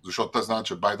Израел. Защото те знаят,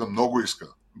 че Байден много иска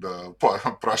да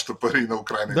праща пари на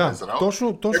Украйна и на Израел.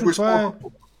 Точно това е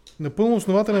напълно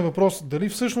основателен въпрос. Дали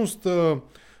всъщност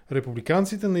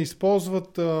републиканците не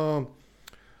използват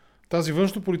тази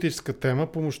външнополитическа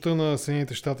тема, помощта на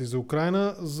Съединените щати за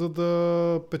Украйна, за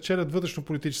да печелят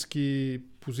вътрешнополитически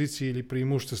позиции или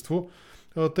преимущество,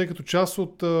 тъй като част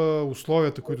от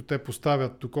условията, които те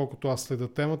поставят, доколкото аз следа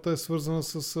темата, е свързана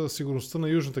с сигурността на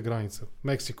южната граница,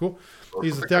 Мексико,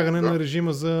 и затягане на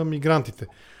режима за мигрантите.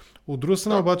 От друга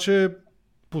страна обаче,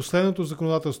 последното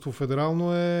законодателство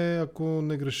федерално е, ако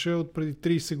не греша, от преди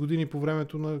 30 години по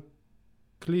времето на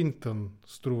Клинтън,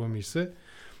 струва ми се,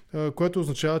 което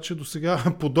означава, че до сега,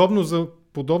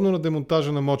 подобно на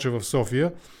демонтажа на моча в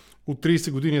София, от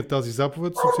 30 години е тази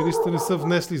заповед, социалистите не са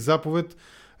внесли заповед,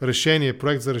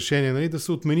 проект за решение, нали, да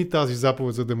се отмени тази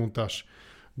заповед за демонтаж.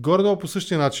 Горе-долу по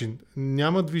същия начин.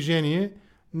 Няма движение,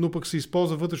 но пък се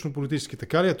използва вътрешно-политически.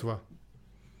 Така ли е това?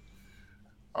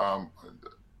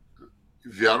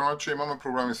 Вярно е, че имаме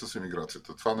проблеми с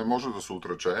имиграцията. Това не може да се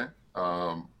отрече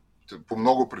по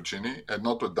много причини.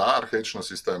 Едното е архаична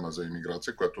система за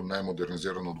имиграция, която не е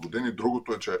модернизирана от години.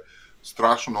 Другото е, че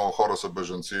страшно много хора са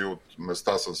бежанци от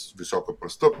места с висока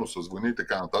престъпност, с войни и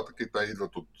така нататък, и те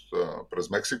идват през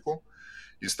Мексико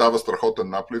и става страхотен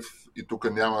наплив и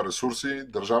тук няма ресурси.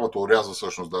 Държавата оряза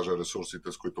всъщност даже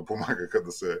ресурсите, с които помагаха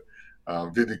да се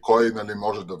види кой, нали,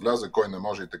 може да влезе, кой не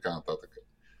може и така нататък.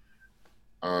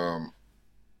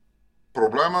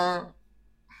 Проблема...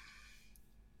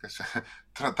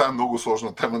 Това е много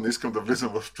сложна тема, не искам да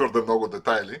влизам в твърде много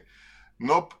детайли,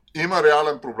 но има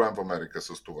реален проблем в Америка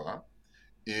с това.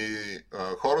 И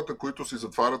хората, които си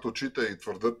затварят очите и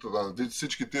твърдят,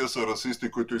 всички тия са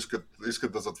расисти, които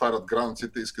искат да затварят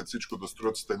границите, искат всичко да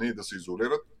строят стени и да се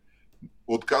изолират,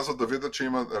 отказват да видят, че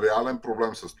има реален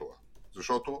проблем с това.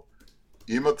 Защото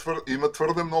има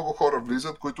твърде много хора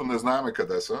влизат, които не знаеме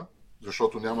къде са,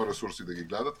 защото няма ресурси да ги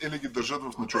гледат, или ги държат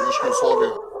в нечовешки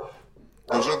условия.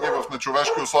 Държат ги в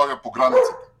нечовешки условия по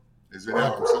границата.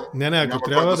 Извинявам се. Не, ако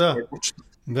трябва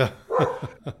да.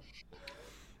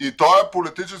 И този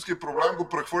политически проблем го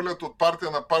прехвърлят от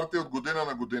партия на партия, от година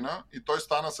на година, и той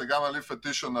стана сега, нали,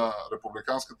 фетиша на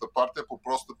републиканската партия по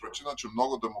простата причина, че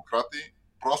много демократи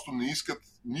просто не искат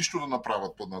нищо да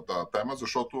направят на тази тема,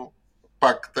 защото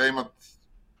пак те имат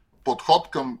подход,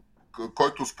 към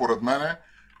който според мен е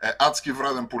адски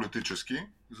вреден политически,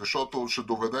 защото ще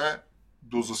доведе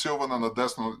до засилване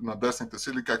на десните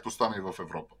сили, както стане и в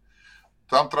Европа.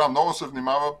 Там трябва много да се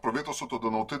внимава правителството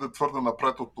да не отиде твърде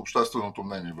напред от общественото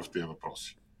мнение в тия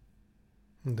въпроси.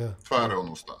 Да. Това е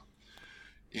реалността.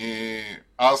 И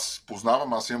аз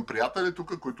имам приятели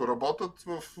тук, които работят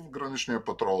в граничния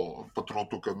патрул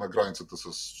тук на границата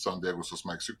с Сан-Диего, с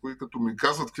Мексико, и като ми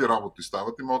казват какви работи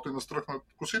стават, и могат да настръхнат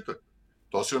косите.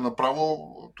 То си е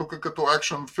направо тук като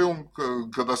екшън филм,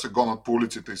 къде се гонят по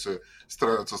улиците и се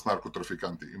стрелят с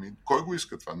наркотрафиканти. Кой го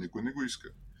иска това? Никой не го иска.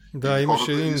 Да, и имаше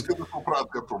хората един... искат да се оправят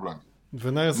тези проблеми.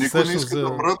 Никой не иска да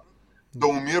мрат, да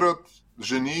умират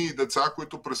жени и деца,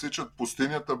 които пресичат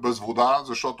пустинята без вода,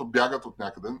 защото бягат от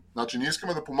някъде. Значи ние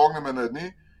искаме да помогнем на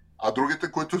едни, а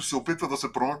другите, които се опитват да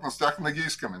се промъкнат с тях, не ги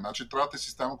искаме. Значи трябва да е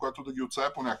система, която да ги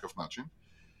отсее по някакъв начин,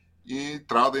 и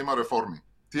трябва да има реформи.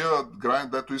 Тия грани,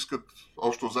 дето искат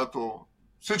общо взето,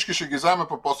 всички ще ги вземе,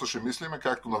 па после ще мислиме,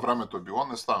 както на времето е било,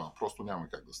 не става. Просто няма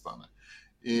как да стане.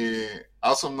 И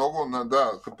аз съм много,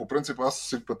 по принцип аз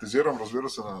симпатизирам, разбира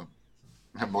се,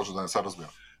 може да не се разбира.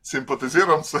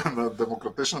 Симпатизирам се на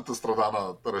демократичната страна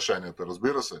на решенията,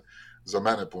 разбира се, за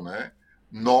мен поне,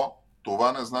 но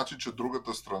това не значи, че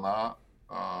другата страна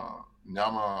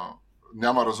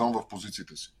няма резон в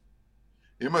позициите си.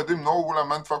 Има един много голям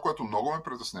момент, това, което много ме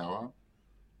притеснява,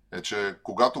 е, че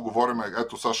когато говорим,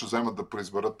 ето сега ще вземат да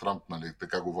преизберат Трамп, нали,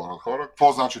 така говорят хора,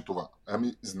 какво значи това?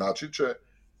 Значи, че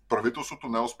правителството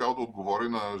не е успяло да отговори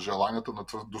на желанията на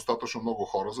достатъчно много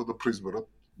хора, за да преизберат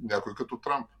някой като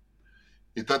Трамп.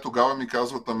 И те тогава ми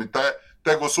казват,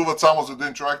 те гласуват само за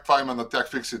един човек, това има на тях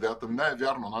фикс идеята. Не е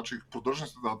вярно. Значи,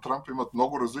 поддръжниците на Трамп имат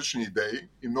много различни идеи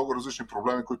и много различни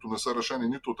проблеми, които не са решени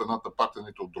нито от едната партия,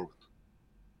 нито от другата.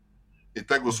 И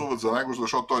те гласуват за него,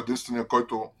 защото той е единственият,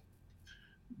 който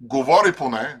говори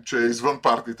поне, че е извън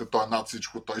партиите, той е над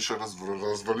всичко, той ще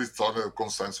развали целия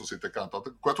консенсус и така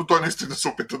нататък, което той наистина се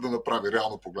опита да направи,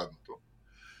 реално погледнато.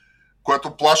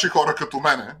 Което плаши хора като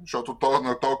мене, защото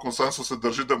на този консенсус се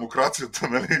държи демокрацията,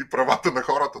 нали, и правата на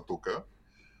хората тук.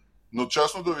 Но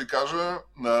честно да ви кажа,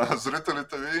 на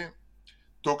зрителите ви,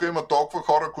 тук има толкова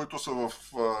хора, които са в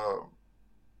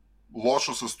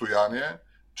лошо състояние,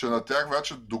 че на тях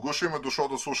вече до гуша им е дошло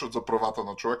да слушат за правата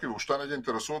на човека и въобще не ги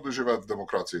интересува да живеят в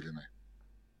демокрация или не.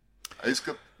 А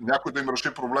искат някой да им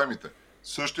реши проблемите.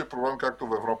 Същия проблем, както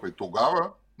в Европа. И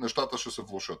тогава нещата ще се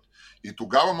влошат. И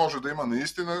тогава може да има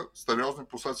наистина сериозни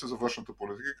последствия за външната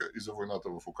политика и за войната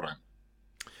в Украйна.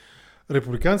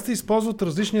 Републиканците използват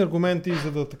различни аргументи,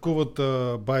 за да атакуват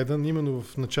Байден, именно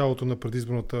в началото на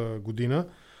предизборната година.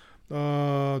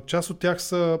 Част от тях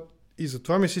са, и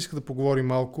затова ми се иска да поговорим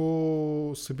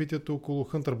малко, събитието около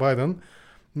Хънтър Байден,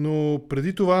 но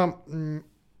преди това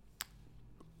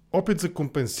опит за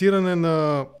компенсиране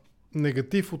на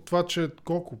негатив от това, че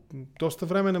доста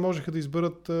време не можеха да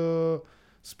изберат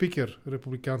спикер.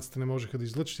 Републиканците не можеха да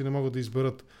излъчат и не могат да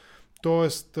изберат.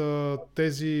 Тоест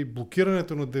тези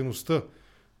блокирането на дейността,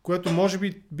 което може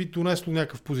би донесло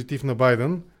някакъв позитив на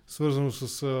Байден, свързано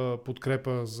с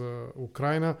подкрепа за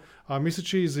Украйна, а мисля,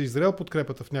 че и за Израел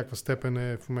подкрепата в някаква степен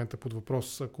е в момента под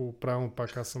въпрос, ако правилно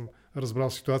пак аз съм разбрал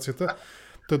ситуацията.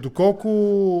 Та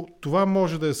доколко това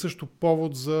може да е също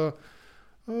повод за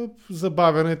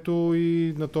забавянето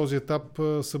и на този етап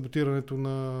саботирането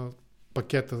на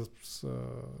пакета с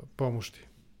помощи.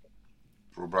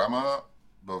 Проблема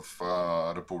в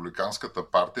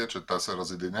републиканската партия, че те са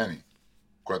разединени,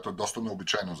 което е доста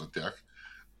необичайно за тях.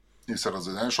 И са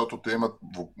разединени, защото те имат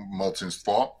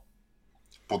малцинство,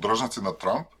 поддръжници на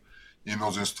Трамп, и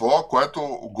мнозинство, което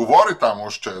говори там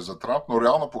още за Трамп, но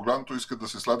реално погледнато искат да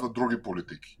се следват други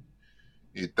политики.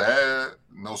 И те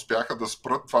не успяха да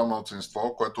спрат това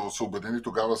малцинство, което се обедини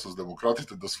тогава с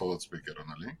демократите да свалят спикера,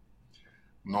 нали?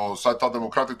 Но след това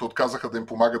демократите отказаха да им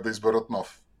помагат да изберат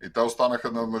нов. И те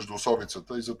останаха на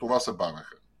междуособицата и за това се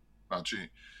бавяха. Значи,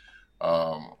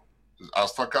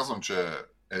 аз това казвам, че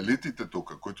елитите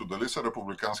тук, които дали са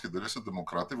републикански, дали са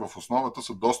демократи, в основата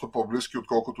са доста по-близки,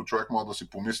 отколкото човек може да си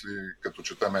помисли, като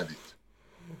чете медиите.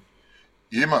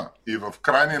 Има. И в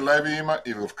крайни леви има,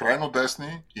 и в крайно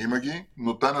десни има ги,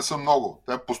 но те не са много.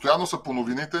 Те постоянно са по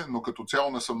новините, но като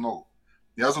цяло не са много.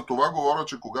 И аз за това говоря,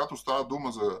 че когато става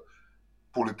дума за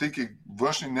политики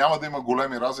външни, няма да има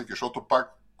големи разлики, защото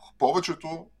пак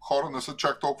повечето хора не са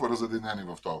чак толкова разединени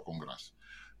в този конгрес.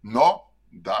 Но,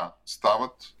 да,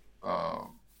 стават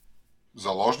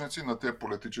заложници на тези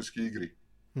политически игри.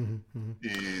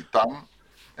 И там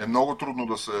е много трудно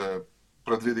да се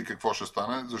предвиди какво ще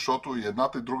стане, защото и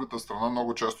едната и другата страна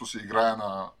много често се играе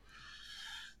на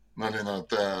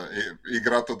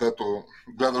играта, дето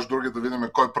гледаш други да видим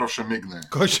кой пръв ще мигне.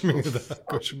 Кой ще мигне,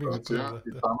 да.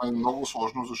 И там е много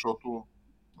сложно, защото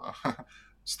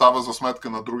става за сметка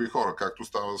на други хора, както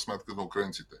става за сметка на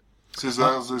украинците.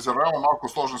 За Израел е малко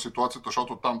сложна ситуацията,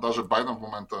 защото там даже Байден в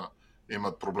момента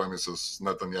имат проблеми с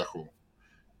Нетаняху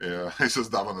и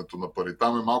създаването на пари.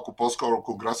 Там е малко по-скоро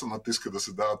Конгреса натиска да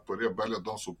се дават пари, а Белия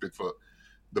дом се опитва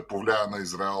да повлияе на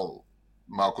Израел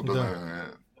малко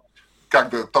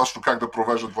точно как да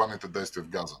провеждат военните действия в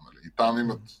Газа. Нали? И там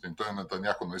имат,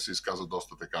 Нетаняху не се изказа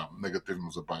доста така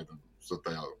негативно за Байден, за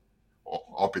тези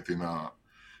опити на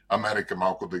Америка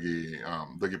малко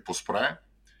да ги поспре,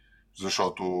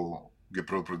 защото ги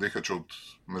предупредиха, че от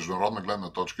международна гледна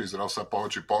точка Израел все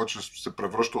повече и повече се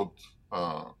превръща от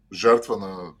жертва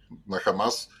на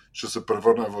Хамас, ще се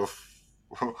превърне в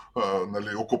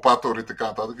окупатор и така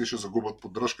нататък и ще загубят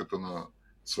поддръжката на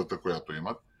света, която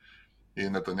имат. И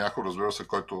Нетаняху, разбира се,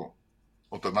 който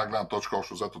от една гледна точка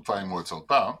общо взето това и му е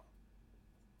целта,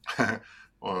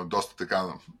 доста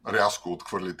така рязко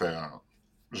отхвърли тези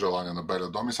желания на Белия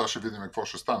дом и сега ще видим какво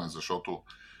ще стане, защото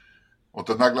от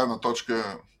една гледна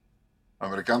точка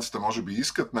американците може би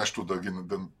искат нещо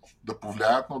да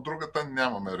повлияят, но от другата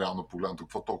нямаме реално погледнато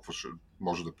какво толкова ще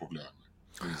може да повлияем.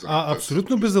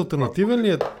 Абсолютно безалтернативен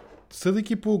ли е,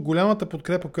 съдейки по голямата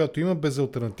подкрепа, която има,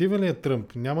 безалтернативен ли е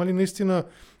Тръмп? Няма ли наистина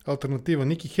алтернатива?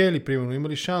 Ники Хейли, примерно, има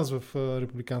ли шанс в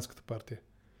Републиканската партия?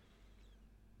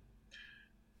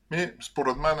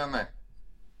 Според мен не.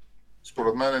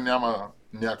 Според мен няма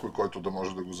някой, който да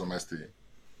може да го замести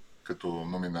като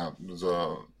за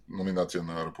номинация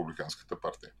на Републиканската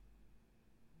партия.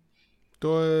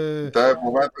 В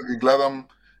момента ги гледам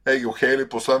Хейли,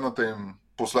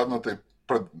 последната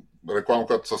реклама,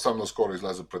 която съвсем наскоро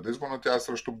излезе предизборна, тя е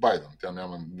срещу Байден. Тя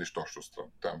няма нищо общо с Тръмп.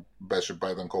 Там беше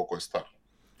Байден колко е стар.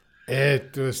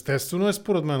 Естествено е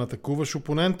според мен. Атакуваш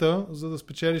опонента, за да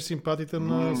спечелиш симпатите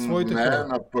на своите хора.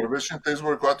 На първичните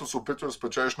избори, когато се опитваш да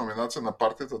спечелиш номинация на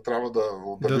партията, трябва да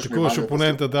отделиш атакуваш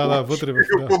опонента, вътре в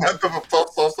опонента в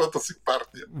собствената си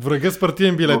партия. Врага с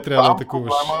партиен билет трябва да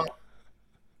атакуваш.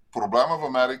 Проблема в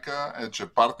Америка е, че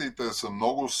партиите са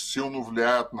много силно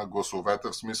влияят на гласовете,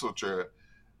 в смисъл, че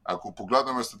ако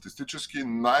погледнем статистически,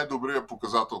 най-добрият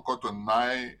показател, който е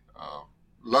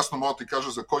лесно мога да ти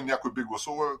кажа за кой някой би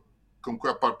гласувал, към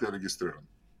коя партия е регистриран.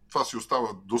 Това си остава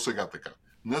до сега така.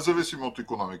 Независимо от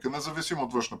икономика, независимо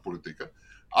от външна политика.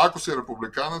 Ако си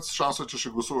републиканец, шансът е, че ще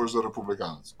гласуваш за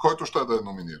републиканец, който ще да е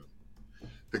номиниран.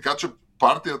 Така че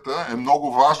партията е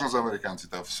много важна за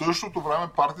американците. В същото време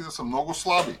партиите са много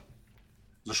слаби,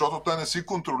 защото те не си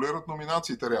контролират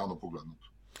номинациите, реално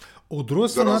погледнато. От друга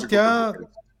страна,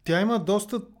 тя има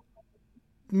доста,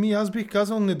 аз бих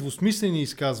казал, недвусмислени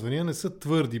изказвания, не са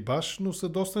твърди баш, но са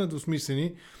доста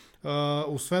недвусмислени.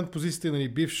 Освен позициите,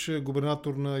 бивш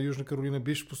губернатор на Южна Каролина,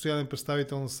 бивш постоянен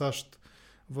представител на САЩ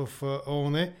в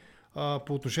ООН,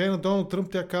 по отношение на Доналд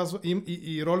Тръмп, тя казва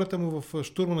и ролята му в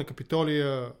щурма на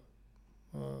Капитолия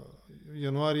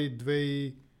януари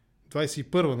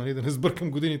 2021, да не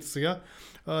сбъркам годините сега,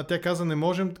 тя каза, не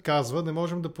можем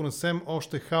да понесем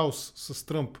още хаос с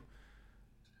Тръмп.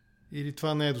 Или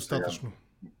това не е достатъчно?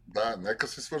 Да, нека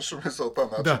си свършим мисълта.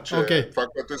 Това,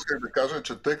 което исках да кажа е,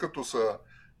 че тъй като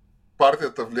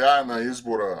партията влияе на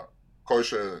избора, кой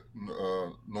ще е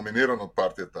номиниран от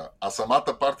партията, а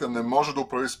самата партия не може да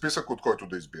управи списък, от който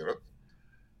да избират,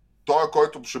 той,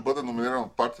 който ще бъде номиниран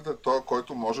от партията, е той,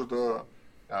 който може да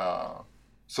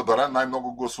събере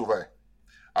най-много гласове.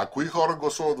 А кои хора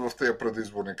гласуват в тези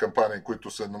предизборни кампании,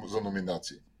 които са за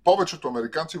номинации? Повечето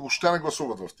американци въобще не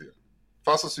гласуват в тия.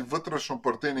 Това са си вътрешно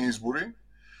партийни избори,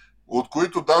 от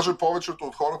които даже повечето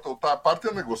от хората от тая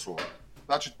партия не гласуват.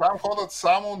 Значи там ходят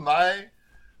само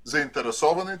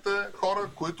най-заинтересованите хора,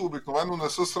 които обикновено не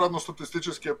са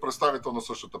средностатистическия представител на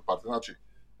същата партия. Значи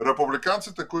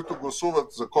републиканците, които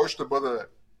гласуват за кой ще бъде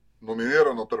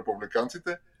номиниран от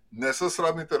републиканците, не са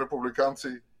средните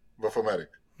републиканци в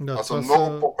Америка. А са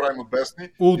много по-крайно десни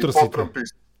и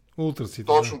по-трамписти.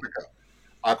 Точно така.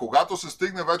 А когато се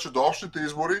стигне вече до общите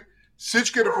избори,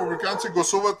 всички републиканци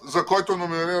гласуват за който е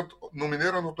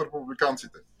номиниран от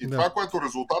републиканците. И това, което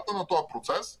резултата на този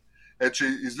процес е, че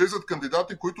излизат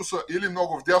кандидати, които са или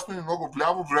много вдясно, или много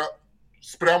вляво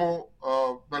спрямо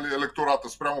електората,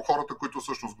 спрямо хората, които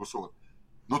всъщност гласуват.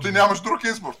 Но ти нямаш друг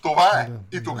избор. Това е.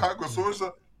 И тогава гласуваш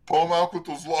за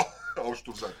по-малкото зло.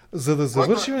 Общо взето. За да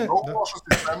завършим... Много лоша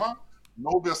система, но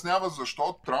обяснява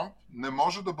защо Трамп не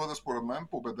може да бъде, според мен,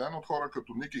 победен от хора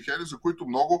като Ники Хейли, за които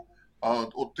много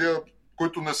от тия,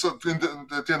 които не са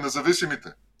тия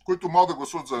независимите, които могат да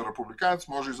гласуват за републиканец,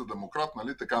 може и за демократ,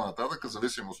 така нататък,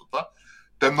 зависимост от това.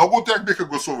 Те много от тях биха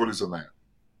гласували за нея,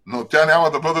 но тя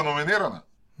няма да бъде номинирана.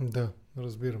 Да,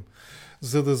 разбирам.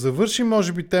 За да завършим,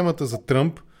 може би, темата за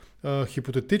Тръмп,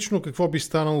 хипотетично какво би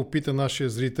станало, пита нашия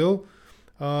зрител,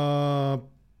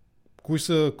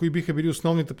 кои биха били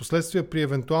основните последствия при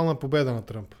евентуална победа на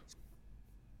Тръмп?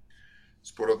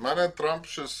 Според мен Трамп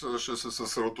ще се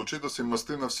съсредоточи да си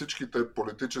мъсти на всичките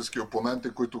политически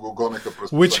опоненти, които го гонеха през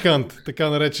Witch Hunt, така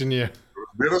наречения.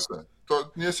 Разбира се.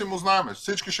 Ние си му знаеме.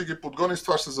 Всички ще ги подгони, с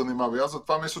това ще се занимава. Аз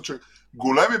затова мисля, че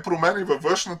големи промени във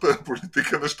външната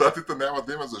политика на щатите няма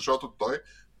да има, защото той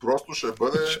просто ще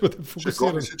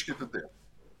гони всичките тия.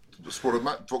 Според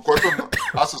мен, което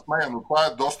аз се смея, но това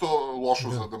е доста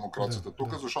лошо за демокрацията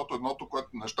тук, защото едното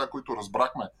неща, които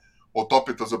разбрахме от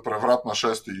опита за преврат на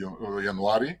 6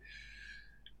 януари,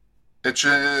 е, че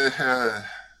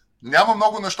няма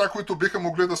много неща, които биха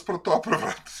могли да спрат този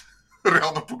преврат.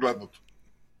 Реално погледното.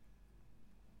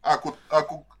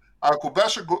 Ако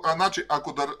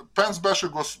Пенс беше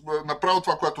направил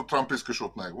това, което Трамп искаше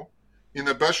от него и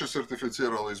не беше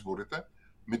сертифицирал изборите,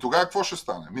 тогава какво ще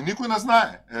стане? Никой не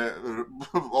знае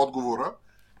отговора.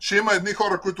 Ще има едни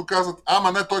хора, които казват,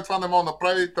 не, той това не може да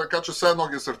направи, така че все едно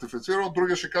ги е сертифицирал,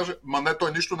 другия ще каже, не,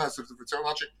 той нищо не е сертифицирал,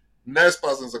 значи не е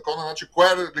спазен закона, значи кое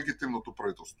е легитимното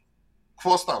правителство?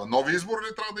 Какво става? Нови избори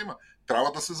ли трябва да има?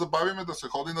 Трябва да се забавиме, да се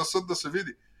ходи на съд, да се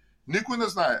види. Никой не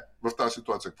знае в тази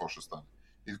ситуация какво ще стане.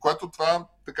 И което това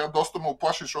така доста ме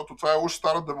оплаши, защото това е уж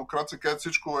стара демокрация, където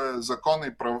всичко е закон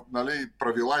и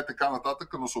правила и така нататък,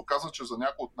 но се оказа, че за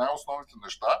някои от най-основните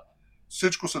неща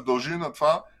всичко се дължи на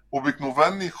това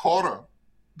обикновени хора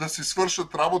да си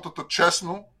свършат работата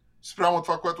честно спрямо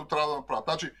това, което трябва да направят.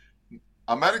 Значи,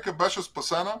 Америка беше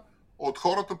спасена от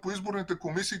хората по изборните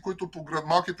комисии, които по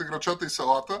малките грачета и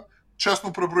селата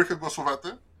честно преброиха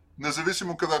гласовете,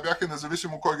 независимо къде бяха и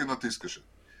независимо кой ги натискаше.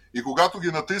 И когато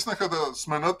ги натиснаха да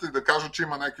сменят и да кажат, че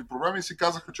има някакви проблеми, си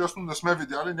казаха честно, не сме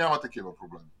видяли, няма такива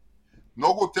проблеми.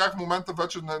 Много от тях в момента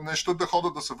вече не щат да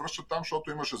ходят да се връщат там,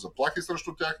 защото имаше заплахи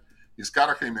срещу тях,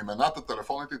 изкараха им имената,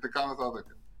 телефоните и така нататък.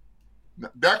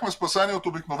 Бяхме спасени от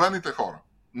обикновените хора.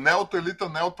 Не от елита,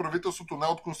 не от правителството, не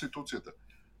от Конституцията.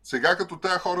 Сега като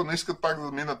тези хора не искат пак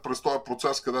да минат през този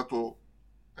процес, където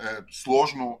е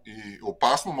сложно и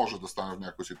опасно може да стане в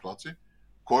някои ситуации,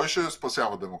 кой ще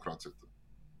спасява демокрацията?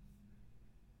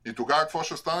 И тогава какво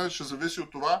ще стане? Ще зависи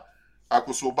от това,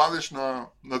 ако се обадиш на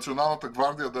Националната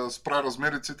гвардия да спре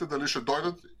размериците, дали ще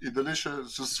дойдат и дали ще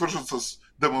се свържат с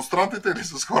демонстрантите или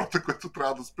с хората, които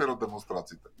трябва да спират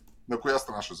демонстрациите. На коя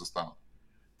страна ще застанат?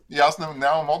 И аз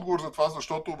нямам отговор за това,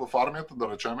 защото в армията, да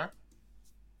речеме,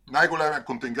 най-големият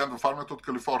контингент в армията е от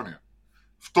Калифорния.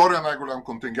 Втория най-голям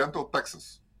контингент е от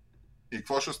Тексас. И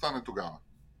какво ще стане тогава?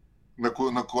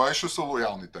 На кое ще са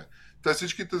лоялните? Те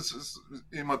всичките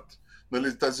имат,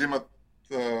 те взимат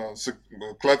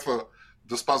клетва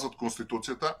да спазват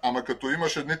Конституцията, ама като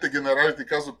имаш едните генерали ти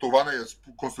казват това не е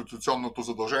конституционното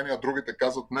задължение, а другите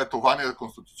казват не, това не е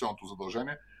конституционното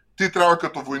задължение, ти трябва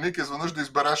като войник изведнъж да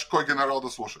избереш кой генерал да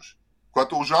слушаш.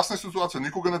 Което е ужасна ситуация.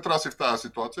 Никога не трябва да си в тази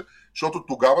ситуация, защото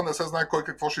тогава не се знае кой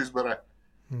какво ще избере.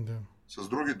 Да. С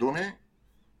други думи,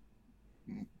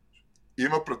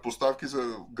 има предпоставки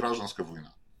за гражданска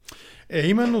война.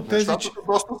 Именно тези... Нещата са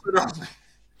доста сериозни.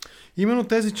 Именно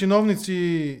тези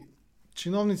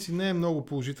чиновници не е много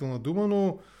положителна дума,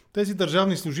 но тези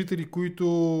държавни служители,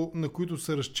 на които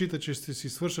се разчита, че ще си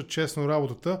свършат честно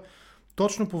работата,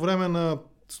 точно по време на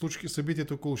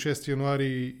събитието около 6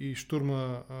 януари и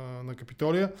штурма на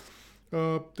Капитолия,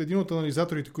 един от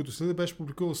анализаторите, които следи, беше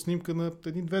публикувал снимка на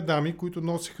едни-две дами, които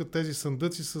носиха тези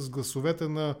съндъци с гласовете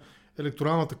на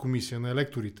електоралната комисия, на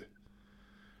електорите.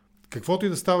 Каквото и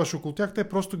да ставаше около тях, те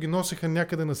просто ги носеха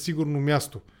някъде на сигурно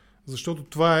място. Защото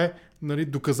това е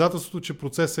доказателството, че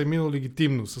процесът е минал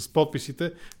легитимно, с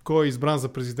подписите, кой е избран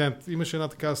за президент. Имаше една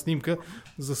такава снимка,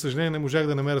 за съжаление не можах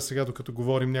да намеря сега, докато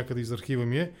говорим, някъде из архива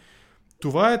ми е.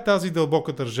 Това е тази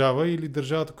дълбока държава или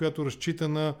държавата, която разчита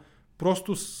на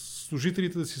просто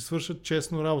служителите да си свършат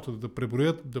честно работата, да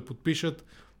преброят, да подпишат,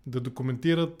 да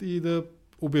документират и да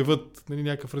обявят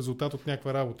някакъв резултат от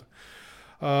някаква работа.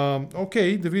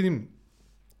 Окей, да видим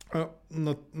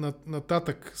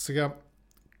нататък сега.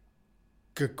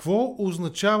 Какво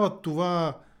означава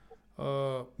това?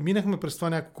 Минахме през това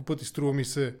няколко пъти, струва ми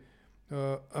се,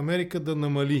 Америка да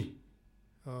намали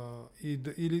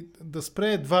или да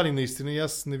спре едва ли наистина, и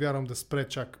аз не вярвам да спре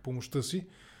чак помощта си,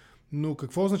 но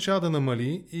какво означава да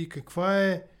намали и каква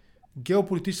е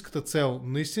геополитическата цел?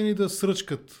 Наистина ли да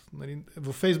сръчкат?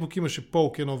 Във Фейсбук имаше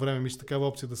полк едно време, мисля, такава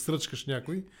опция да сръчкаш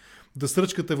някой, да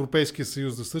сръчкат Европейския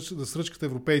съюз, да сръчкат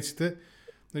европейците.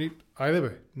 Айде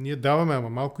бе, ние даваме, ама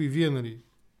малко и вие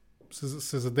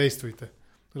се задействайте.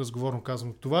 Разговорно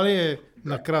казвам. Това ли е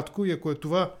накратко и ако е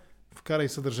това, вкарай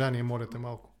съдържание, моля те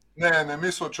малко. Не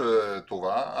мисля, че е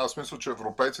това. Аз мисля, че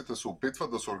европейците се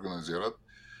опитват да се организират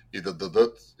и да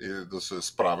дадат и да се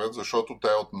справят, защото те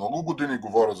от много години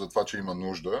говорят за това, че има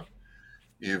нужда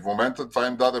И в момента това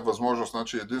им даде възможност.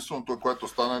 Значи единственото, което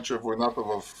стана, че войната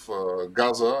в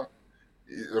Газа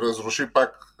разруши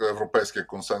пак европейския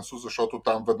консенсус, защото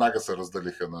там веднага се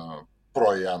разделиха на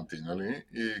про и анти, нали?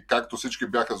 И както всички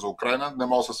бяха за Украйна, не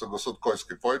могат да се съгласат кой с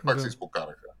какво и пак се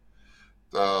изпокараха.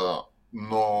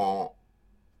 Но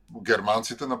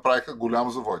германците направиха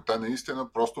голям завой. Те наистина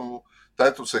просто...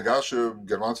 Ето сега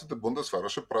германците Бундесвера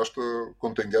ще праща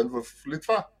контингент в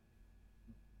Литва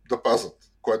да пазят,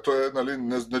 което е, нали,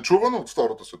 нечувано от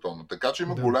Втората световна. Така че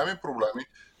има големи проблеми,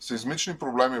 сеизмични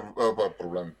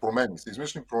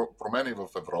промени в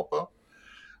Европа.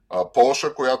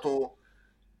 Полша, която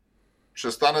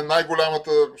ще стане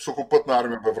най-голямата сухопътна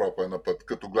армия в Европа на път,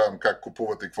 като гледам как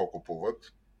купуват и какво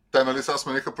купуват. Те, нали, сега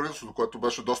смениха правителството, което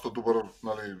беше доста добър,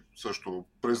 нали, също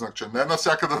признак, че не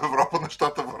навсякъде в Европа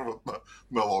нещата върват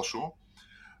на лошо.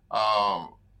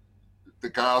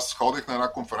 Така, аз ходих на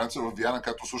една конференция в Виена,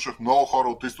 където слушах много хора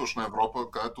от Източна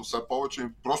Европа, където все повече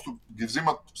просто ги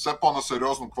взимат все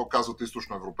по-насериозно какво казват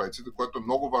източноевропейците, което е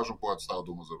много важно, когато става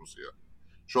дума за Русия.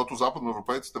 Защото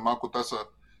западноевропейците малко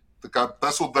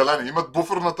те са отделени, имат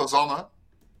буферната зона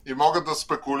и могат да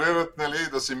спекулират, нали,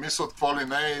 да си мислят какво ли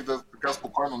не и да така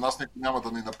спокойно, нас никой няма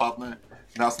да ни нападне,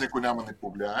 нас никой няма да ни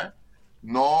повлияе,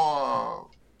 но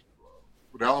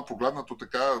реално погледнато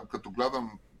така, като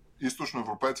гледам,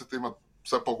 източноевропейците имат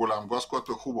все по-голям глас,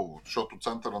 което е хубаво, защото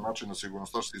центъра начин на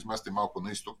сигурността ще се измести малко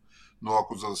на изток, но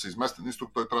ако за да се измести на изток,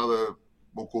 той трябва да е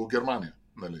около Германия,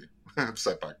 нали,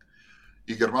 все пак.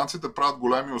 И германците правят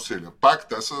големи усилия. Пак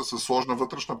те са със сложна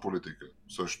вътрешна политика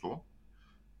също,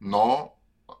 но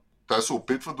те се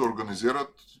опитват да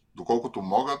организират, доколкото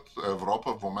могат,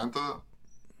 Европа в момента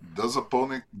да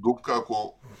запълни дупка,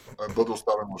 ако бъде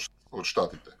оставено от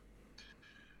щатите.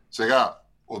 Сега,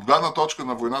 от гледна точка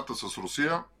на войната с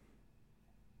Русия,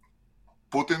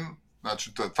 Путин,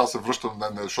 значи това се връщам,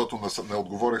 защото не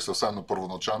отговорих съвсем на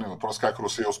първоначалния въпрос, как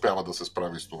Русия успява да се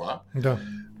справи с това. Да.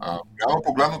 Реално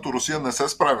погледнато, Русия не се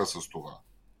справя с това.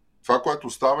 Това, което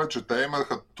става е, че те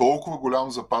имаха толкова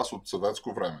голям запас от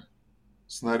съветско време.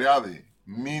 Снаряди,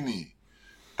 мини,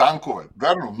 танкове.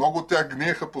 Верно, много от тях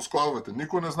гниеха по складовете.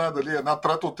 Никой не знае дали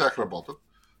 1/3 от тях работят,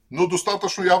 но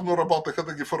достатъчно явно работеха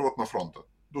да ги фърват на фронта.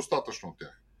 Достатъчно от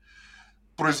тях.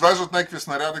 Произвеждат някакви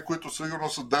снаряди, които сигурно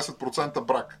са 10%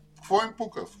 брак. Какво им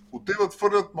пука? Отиват,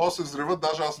 фърлят, могат да се взриват.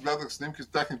 Даже аз гледах снимки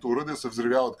с техните оръдия, се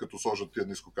взривяват, като сложат тия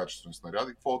нискокачествени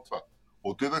снаряди. Какво от това?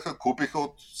 Отидаха, купиха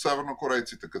от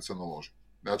севернокорейците, като се наложи.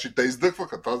 Значи те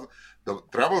издъхваха.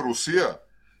 Трябва Русия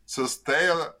с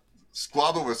тея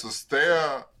складове, с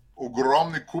тея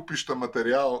огромни купища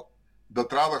материал, да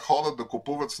трябва да ходят да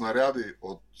купуват снаряди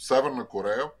от Северна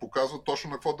Корея, показват точно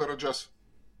на какво дередже са.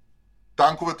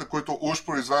 Танковете, които уж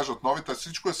произвеждат новите,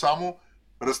 всичко е само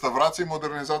реставрация и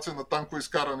модернизация на танкове,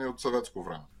 изкарани от съветско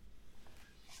време.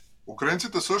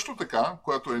 Украинците също така,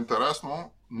 което е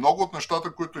интересно, много от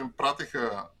нещата, които им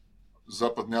пратиха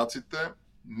западняците,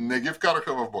 не ги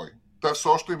вкараха в бой. Те все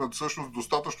още имат всъщност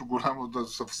достатъчно голямо да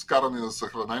са вкарани на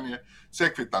съхранение,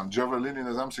 всеки там джавелини,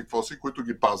 не знам си какво си, които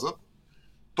ги пазят,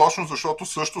 точно защото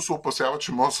също се опасява,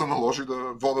 че може да се наложи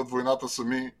да водят войната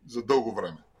сами за дълго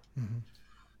време. Mm-hmm.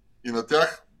 И на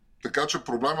тях, така че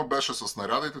проблема беше с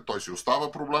снарядите, той си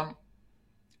остава проблем.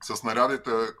 С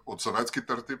снарядите от съветски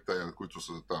тип, те, които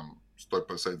са там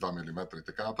 152 мм и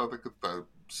така нататък, те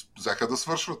взеха да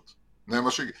свършват.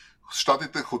 Немаше ги.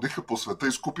 Щатите ходиха по света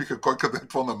и скупиха кой къде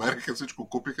какво намериха, всичко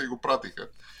купиха и го пратиха.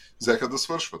 Взеха да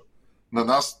свършват. На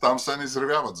нас там се не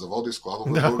изревяват, заводи,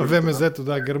 складове. Да, ВМЗ-то,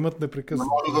 да, гърмът непрекъснато.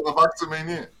 Не може да наваксаме и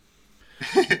ние.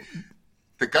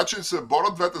 Така че се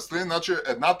борят двете страни, значи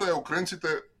едната е украинците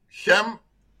хем,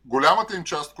 голямата им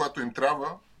част, която им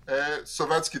трябва, е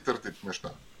съветски тип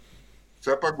неща.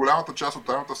 Все пак голямата част от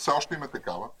армията все още им е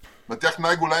такава. На тях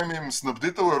най-големият им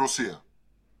снабдител е Русия.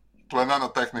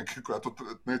 Пленена техника, която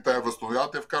те я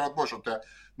възстановяват, я вкарват бой, защото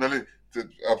нали,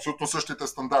 абсолютно същите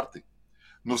стандарти.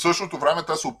 Но в същото време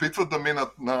те се опитват да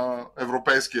минат на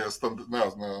европейския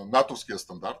на натовския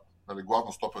стандарт, нали,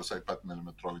 главно 155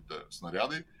 мм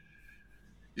снаряди.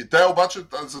 И те обаче,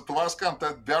 за това аз казвам,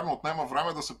 те вярно отнема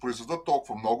време да се произведат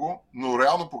толкова много, но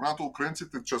реално погледнато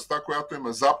украинците, частта, която им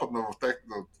е западна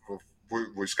в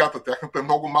войската, тяхната е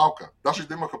много малка. Даже и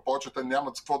да имаха повече, те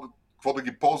нямат какво да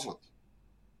ги ползват.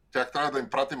 Тях трябва да им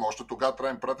пратим, още тогава трябва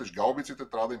да им пратиш гаубиците,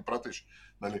 трябва да им пратиш,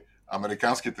 нали,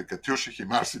 американските катюши,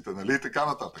 химарсите, нали, и така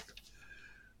нататък.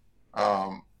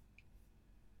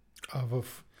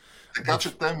 Така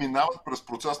че те минават през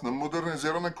процес на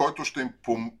модернизиране, който ще им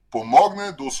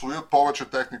помогне да усвоят повече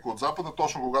техника от Запада,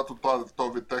 точно когато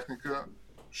този вид техника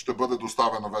ще бъде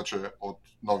доставена вече от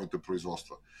новите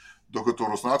производства. Докато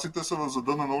руснаците са в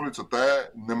задънена улица, те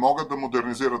не могат да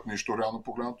модернизират нищо, реално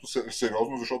погледнато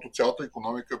сериозно, защото цялата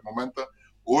икономика в момента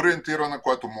ориентирана,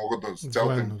 което могат да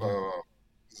цялата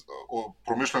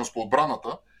промишленост по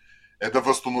отбраната, е да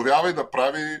възстановява и да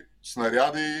прави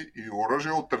снаряди и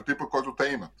оръжия от типа, който те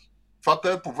имат. Това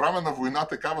те по време на война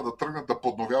такава да тръгнат да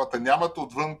подновяват. Те нямат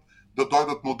отвън да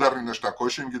дойдат модерни неща. Кой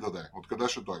ще им ги даде? Откъде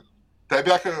ще дойдат? Те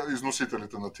бяха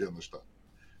износителите на тия неща.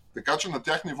 Така че на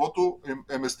тях нивото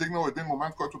е стигнал един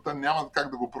момент, който те нямат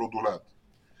как да го преодолеят.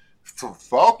 В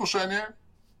това отношение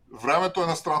времето е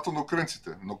на страната на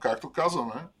украинците. Но както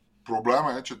казваме,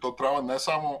 проблема е, че то трябва не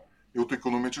само и от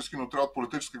икономически, но трябва от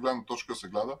политическа гледна точка да се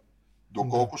гледа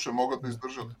доколко ще могат да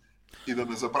издържат. И да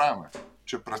не забравяме,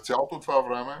 че през цялото това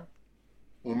време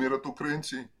умират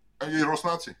украинци и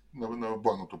руснаци на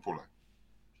бойното поле.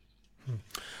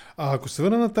 А ако се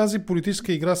върна на тази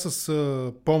политическа игра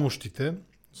с помощите,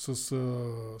 с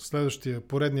следващия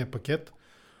поредния пакет,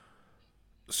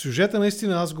 сюжета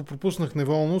наистина, аз го пропуснах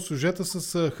неволно, сюжета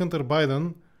с Хънтър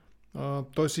Байден,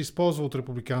 той се използва от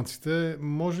републиканците.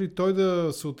 Може ли той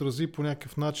да се отрази по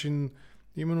някакъв начин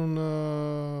именно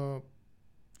на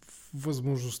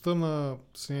възможността на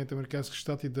Съединените американски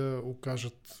щати да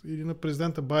окажат, или на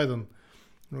президента Байден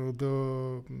да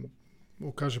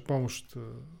окаже помощ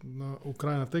на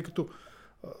Украйна, тъй като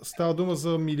става дума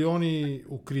за милиони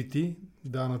укрити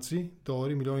данъци,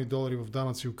 милиони долари в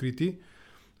данъци укрити,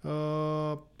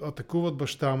 атакуват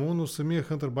баща му, но самия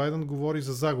Хънтър Байден говори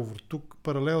за заговор. Тук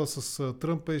паралела с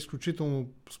Тръмп е изключително,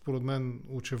 според мен,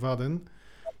 очеваден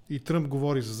и Тръмп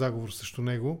говори за заговор срещу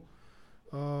него.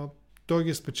 Той ги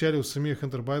е спечелил, самия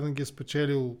Хънтър Байден ги е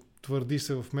спечелил, твърди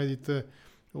се в медиите,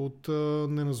 от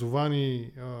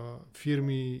неназовани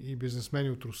фирми и бизнесмени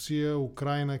от Русия,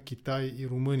 Украйна, Китай и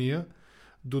Румъния.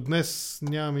 До днес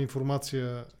нямаме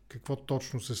информация какво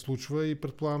точно се случва и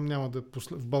предполагам няма да...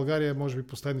 В България може би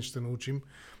последни ще научим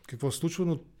какво се случва,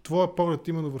 но твоя поглед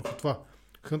именно върху това.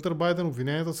 Хънтър Байден,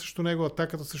 обвиненията срещу него,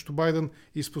 атаката срещу Байден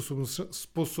и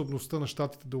способността на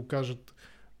щатите да окажат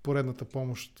поредната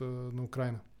помощ на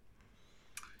Украйна.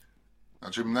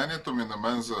 Значи мнението ми на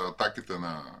мен за атаките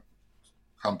на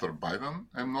Хънтър Байден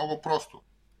е много просто.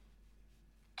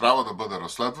 Трябва да бъде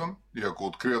разследван и ако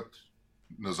открият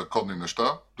незаконни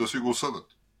неща, да си го осъдят.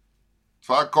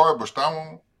 Това е кой е баща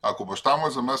му, ако баща му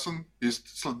е замесен и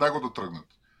след него да тръгнат.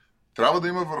 Трябва да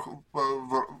има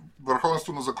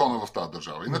върховенство на закона в тази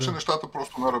държава. Иначе нещата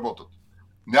просто не работят.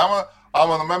 Няма,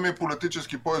 ама на мен ми е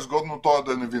политически по-изгодно той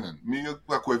да е невинен.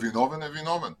 Ако е виновен, е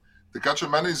виновен. Така че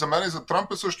за мен и за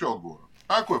Трамп е същия отговор.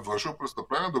 Ако е вършил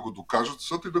престъпление, да го докажат в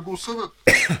съд и да го осъдят.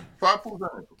 Това е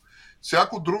положението.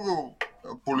 Всяко друго,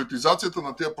 политизацията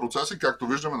на тия процеси, както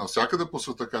виждаме навсякъде по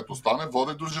света, където стане,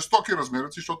 води до жестоки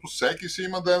размирици, защото всеки си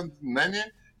има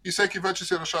мнение и всеки вече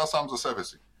си решава сам за себе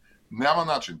си. Няма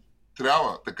начин.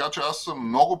 Трябва. Така че аз съм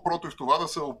много против това да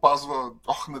се опазва.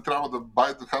 Не трябва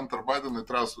Хънтър Байден не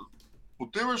трябва да се...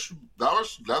 Отиваш,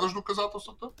 даваш, гледаш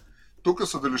доказателствата. Тук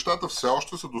съдилищата все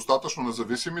още са достатъчно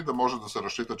независими да може да се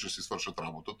разчита, че си свършат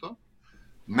работата.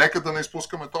 Нека да не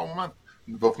изпускаме този момент.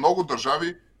 В много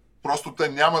държави просто те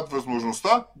нямат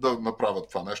възможността да направят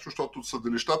това нещо, защото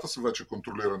съдилищата са вече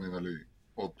контролирани,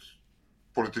 от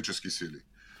политически сили.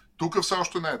 Тук все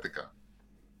още не е така.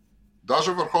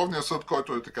 Даже Върховният съд,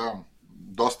 който е така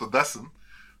доста десен,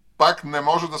 пак не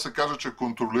може да се каже, че е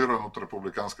контролиран от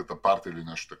републиканската партия или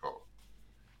нещо такова.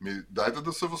 Дайте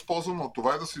да се възползваме от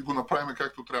това и да си го направим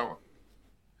както трябва.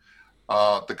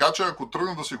 Така че ако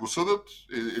тръгнат да си го съдят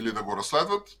или да го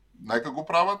разследват, нека го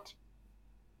правят.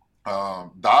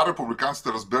 Да, републиканците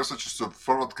разбира се, че се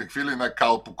фърват какви ли не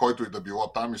кал, по който и да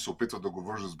било там и се опитват да го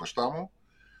вържат с баща му.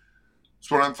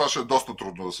 Според мен това ще е доста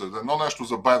трудно да се даде. Едно нещо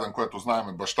за Байден, което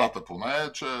знаем бащата поне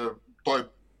е, че той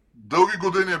дълги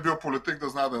години е бил политик, да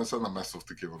знае да не се намесва в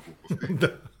такива глупости.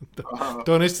 Да.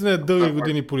 Той наистина е дълги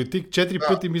години политик. 4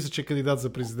 пъти мисля, че е кандидат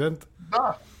за президент.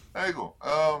 Да, его.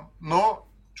 Но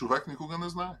човек никога не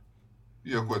знае.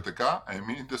 И ако е така,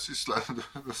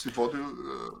 да си води,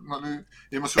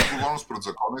 има си отговорност пред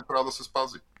закона и трябва да се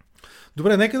спази.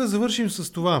 Добре, нека да завършим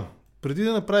с това. Преди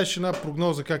да направиш една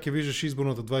прогноза как я виждаш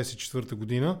изборната 24-та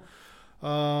година,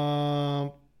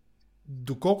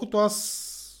 доколкото аз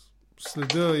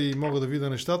следа и мога да видя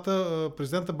нещата,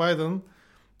 президента Байден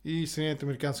и Съединените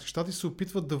американски щати се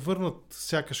опитват да върнат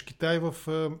сякаш Китай в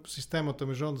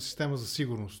международната система за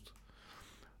сигурност.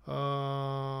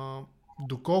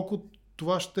 Доколко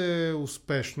това ще е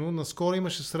успешно, наскоро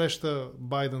имаше среща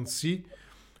Байден-Си,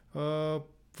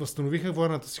 възстановиха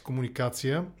военната си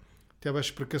комуникация. Тя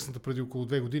беше прекъсната преди около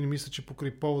 2 години. Мисля, че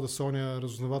покрай повода с оня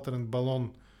разузнавателен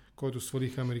балон, който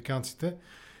свалиха американците.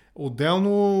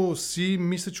 Отделно си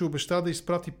мисля, че обеща да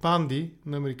изпрати панди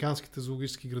на американските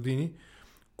зоологически градини,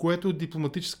 което е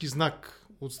дипломатически знак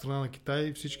от страна на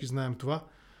Китай. Всички знаем това.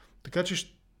 Така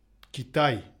че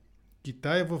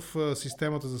Китай в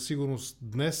системата за сигурност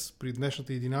днес, при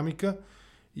днешната и динамика,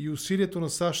 и усилието на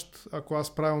САЩ, ако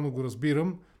аз правилно го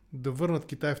разбирам, да върнат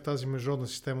Китай в тази международна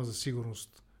система за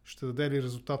сигурност. Ще даде ли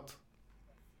резултат?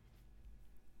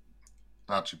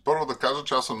 Значи, първо да кажа,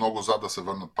 че аз съм много за да се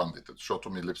върнат пандите, защото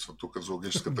ми липсва тук в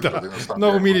зоологическата градина.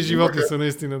 Много мили животни са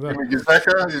наистина, да. И ми ги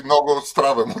взеха и много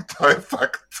страдам от този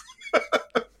факт.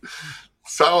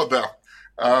 Само да.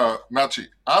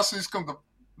 Значи, аз искам да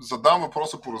задам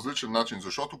въпроса по различен начин,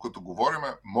 защото като говориме,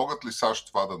 могат ли САЩ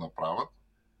това да направят,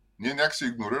 ние някакси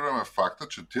игнорираме факта,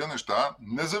 че тия неща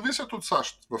не зависят от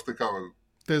САЩ в такава.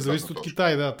 Те зависят от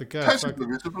Китай, да, така е. Те се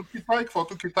зависят от Китай,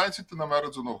 каквото китайците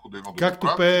намерят за необходимо. Както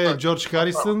пее Джордж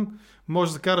Харисън,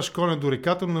 може да караш коня до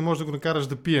реката, но не може да го накараш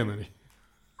да пие, нали?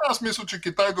 Аз мисля, че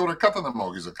Китай до реката не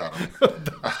мога ги закараме.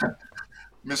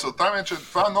 Мисълта ми е, че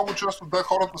това много често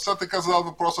хората все така задават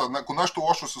въпроса, ако нещо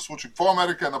лошо се случи, какво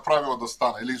Америка е направила да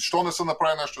стане? Или защо не са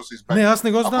направи нещо да се избегне? Не, аз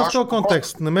не го задавам в този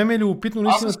контекст. На мен е любопитно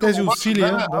наистина тези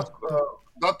усилия.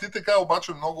 Да, ти така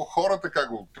обаче много хора така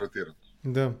го третират.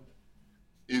 Да.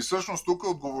 И всъщност тук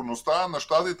отговорността на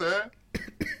щатите,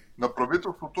 на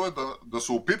правителството е да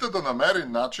се опита да намери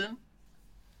начин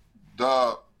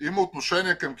да има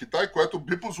отношение към Китай, което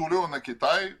би позволило на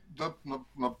Китай да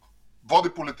води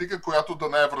политика, която да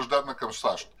не е враждебна към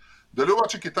САЩ. Дали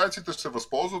обаче китайците ще се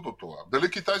възползват от това?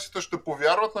 Дали китайците ще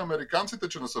повярват на американците,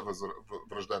 че не са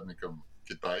враждебни към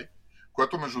Китай?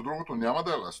 Което, между другото, няма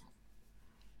да е лесно.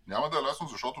 Няма да е лесно,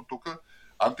 защото тук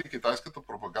антикитайската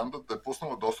пропаганда да е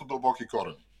пуснала доста дълбоки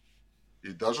корени.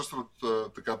 И даже сред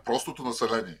така простото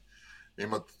население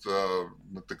имат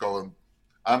такова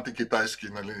антикитайски,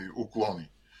 нали, уклони.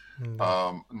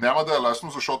 Няма да е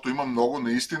лесно, защото има много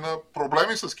наистина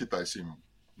проблеми с Китай си имам.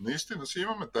 Наистина си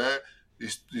имаме. Те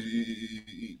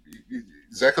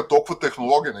взеха толкова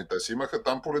технология, те си имаха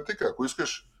там политика. Ако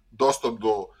искаш достъп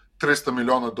до 300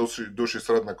 милиона души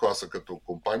средна класа като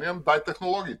компания, дай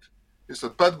технологиите. И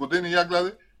след 5 години я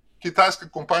гледай, китайска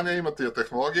компания има тия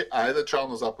технологии, айде чао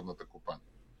на западната компания.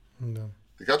 Да.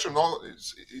 Така че много...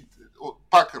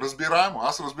 Пак, разбираемо.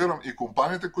 Аз разбирам и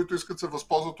компаниите, които искат да се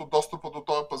възползват от достъпа до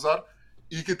този пазар,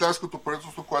 и китайското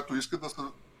правителство, което иска да се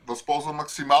възползва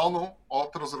максимално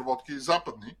от разработки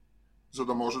западни, за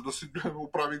да може да си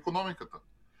оправи икономиката.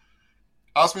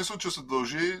 Аз мисля, че се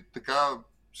дължи така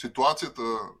ситуацията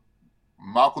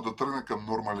малко да тръгне към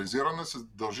нормализиране, се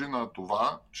дължи на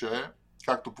това, че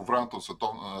както по времето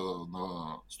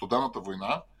на студената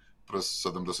война през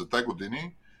 70-те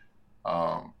години,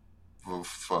 в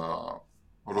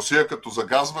Русия като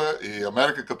загазва и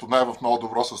Америка като не е в много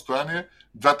добро състояние,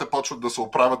 двете почват да се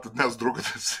оправят една с друга,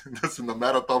 да се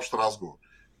намерят общ разговор.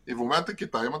 И в момента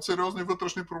Китай имат сериозни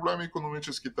вътрешни проблеми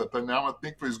икономическите. Те нямат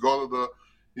никаква изгода да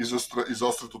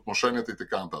изострят отношенията и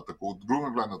така нататък. От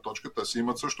друга гледна точка, те си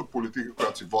имат също политика,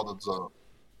 която си водят за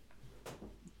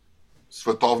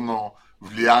световно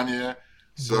влияние,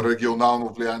 за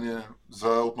регионално влияние, за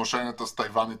отношенията с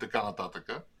Тайван и така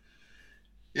нататък.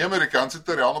 И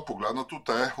американците, реално погледнато,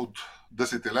 те от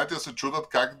десетилетия се чудат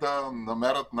как да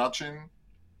намерят начин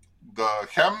да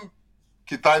хем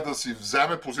Китай да си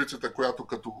вземе позицията, която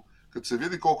като се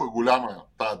види колко е голяма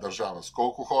тая държава, с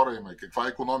колко хора има и каква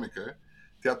икономика е,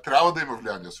 тя трябва да има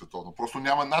влияние световно. Просто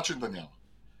няма начин да няма.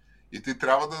 И ти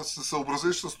трябва да се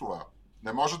съобразиш с това.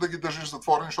 Не може да ги държиш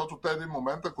затворени, защото те един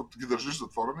момент, ако ги държиш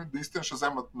затворени, наистина ще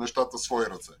вземат нещата в свои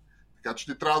ръце. Така че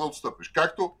ти трябва да отстъпиш.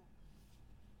 Както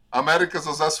Америка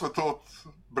зазе света от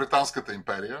Британската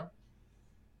империя,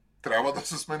 трябва да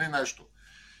се смени нещо.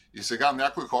 И сега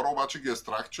някои хора обаче ги е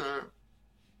страх, че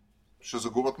ще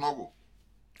загубят много.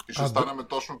 И ще станем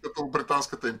точно като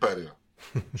Британската империя.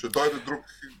 Ще дойде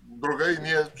друга и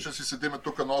ние ще си седиме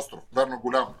тук на остров. Верно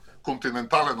голям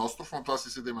континентален остров, но това си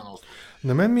седиме на остров.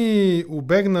 На мен ми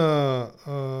убегна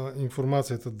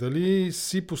информацията. Дали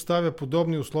си поставя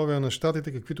подобни условия на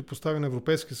щатите, каквито поставя на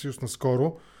Европейския съюз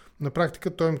наскоро. На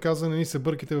практика той им каза, не ни се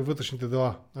бърките във вътрешните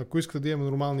дела. Ако искате да имаме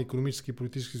нормални икономически и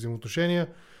политически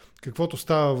взаимоотношения, каквото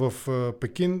става в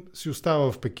Пекин, си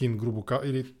остава в Пекин, грубо казано,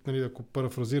 или нали, ако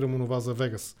парафразирам онова за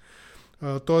Вегас.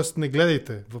 Тоест не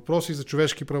гледайте. Въпроси за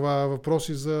човешки права,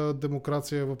 въпроси за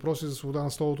демокрация, въпроси за свобода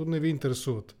на словото не ви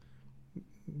интересуват.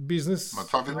 Бизнес... Ма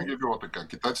това винаги е било така.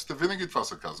 Китайците винаги това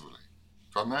са казвали.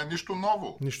 Това не е нищо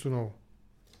ново. Нищо ново.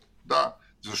 Да,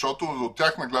 защото от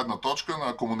тяхна гледна точка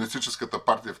на комунистическата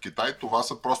партия в Китай, това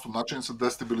са просто начин да се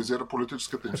дестабилизира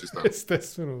политическата им система.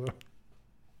 Естествено, да.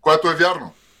 Което е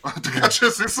вярно. Така че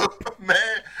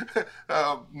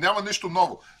няма нищо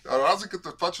ново. Разликата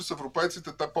е в това, че с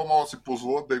европейците те по-могат си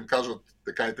позволят да им кажат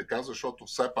така и така, защото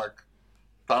все пак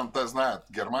там те знаят,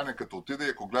 Германия като отиде,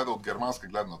 ако гледа от германска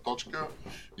гледна точка,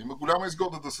 има голяма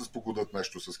изгода да се спогодят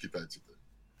нещо с китайците.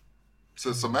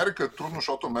 С Америка е трудно,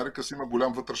 защото Америка си има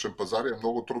голям вътрешен пазар и е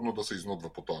много трудно да се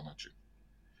изнудва по този начин.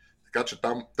 Така че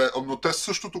там, но те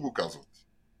същото го казват.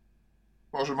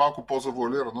 Може малко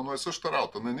по-завуалирано, но е същата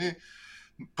работа.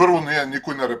 Първо, ние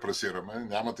никой не репресираме,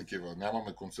 няма такива,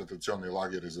 нямаме концентрационни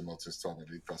лагери за малцинства,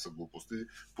 нали? Това са глупости.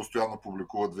 Постоянно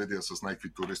публикуват видеа с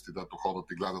някакви туристи, дето ходят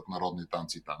и гледат народни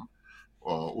танци там.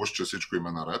 Уж, че всичко им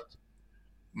е наред.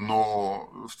 Но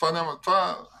в това няма...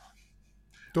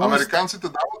 Американците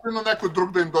дават ли на някой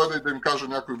друг да им дойде и да им каже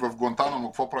някой в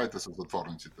Гуантанамо, какво правите с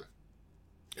затворниците?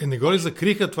 Не го ли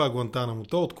закриха това Гуантанамо?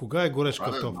 То от кога е горещ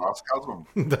картоф? Аз казвам.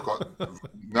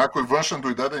 Някой външен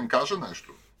дойде да им каже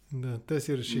нещо. Да, те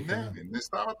си решиха. Не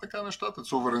стават така нещата.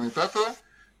 Суверенитета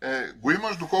го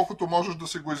имаш, доколкото можеш да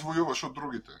си го извоюваш от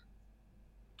другите.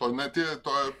 Той е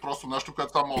просто нещо,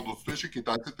 което там може да отстоиш и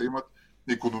китайците имат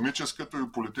икономическото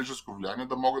и политическо влияние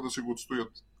да могат да си го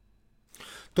отстоят.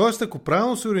 Тоест, ако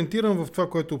правилно се ориентирам в това,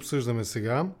 което обсъждаме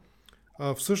сега,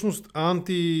 всъщност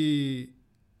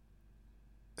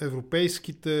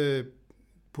антиевропейските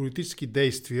политически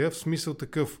действия, в смисъл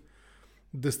такъв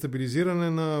дестабилизиране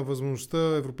на възможността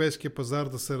европейския пазар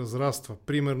да се разраства.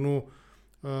 Примерно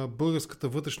българската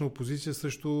вътрешна опозиция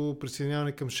срещу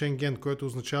присъединяване към Шенген, което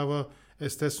означава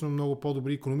естествено много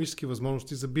по-добри икономически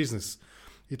възможности за бизнес.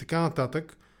 И така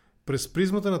нататък. През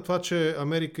призмата на това, че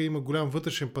Америка има голям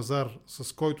вътрешен пазар,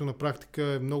 с който на практика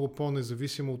е много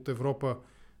по-независимо от Европа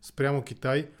спрямо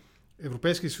Китай,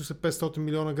 Европейския съюз е 500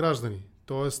 милиона граждани.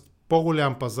 Тоест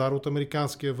по-голям пазар от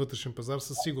американския вътрешен пазар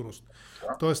със сигурност.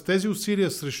 Тоест тези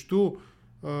усилия срещу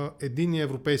единния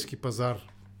европейски пазар,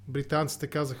 британците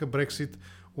казаха Брексит,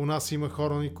 у нас има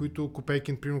хора, които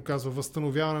Копейкин примерно казва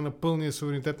възстановяване на пълния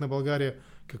суверенитет на България,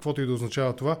 каквото и да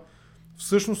означава това.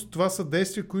 Всъщност това са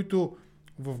действия, които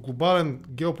в глобален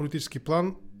геополитически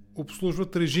план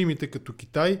обслужват режимите като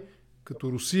Китай,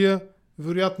 като Русия,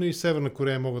 вероятно и Северна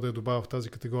Корея мога да я добавя в тази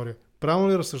категория. Правилно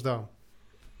ли разсъждавам?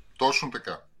 Точно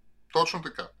така. Точно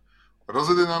така.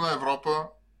 Разединена Европа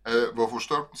е в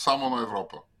ущърб само на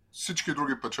Европа. Всички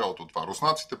други печалят от това.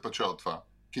 Руснаците печалят това.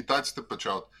 Китайците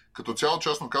печалят. Като цяло,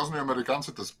 честно казано, и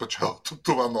американците се печалят от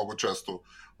това много често.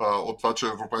 От това, че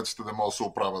европейците не могат да се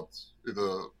оправят и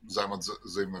да вземат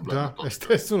взаимна гледна точка. Да,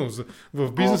 естествено.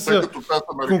 В бизнеса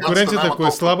конкуренцията, ако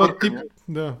е слаба, тип...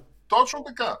 Да. Точно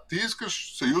така. Ти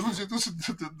искаш съюзниците си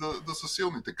да са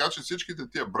силни. Така че всичките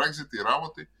тия Брекзит и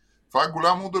работи, това е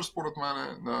голям удар, според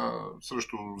мен,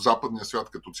 срещу западния свят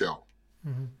като цяло.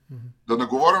 Да не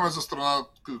говорим за страна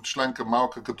членка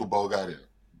малка като България.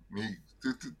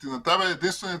 Ти на тебе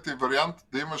единственият ти вариант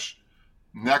да имаш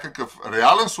някакъв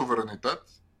реален суверенитет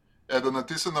е да не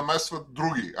ти се намесват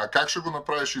други. А как ще го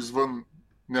направиш извън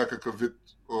някакъв вид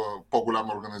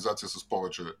по-голяма организация с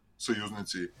повече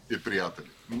съюзници и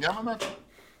приятели? Няма начин.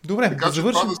 Добре, така, да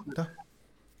завършим.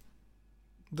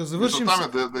 Да завършим.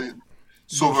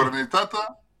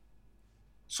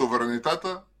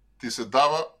 Суверенитета ти се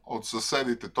дава от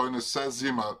съседите. Той не се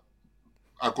взима,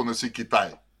 ако не си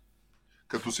Китай.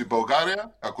 Като си България,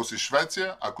 ако си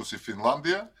Швеция, ако си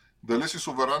Финландия, дали си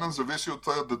суверенен, зависи от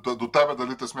до тебе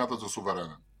дали те смятат за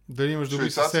суверенен. Дали имаш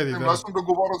добри съседи, да. Лесно да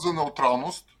говорят за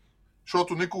неутралност,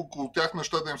 защото никой от тях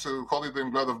неща да им се ходи да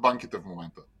им гледа в банките в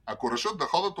момента. Ако решат да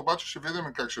ходят, обаче ще видим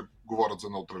как ще говорят за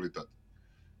неутралитет.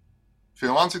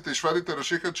 Финландците и шведите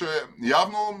решиха, че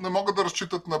явно не могат да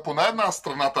разчитат на поне една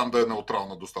страна там да е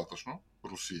неутрална достатъчно,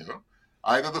 Русия.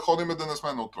 Айде да ходим да не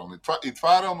сме неутрални.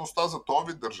 Това е реалността за този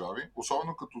вид държави,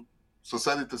 особено като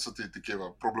съседите са ти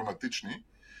такива проблематични.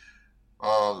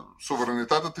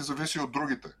 Суверенитетът ти зависи от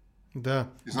другите. Да,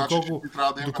 и значи,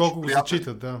 доколко го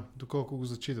зачитат, доколко го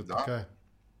зачитат, така е.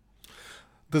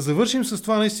 Да завършим с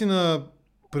това наистина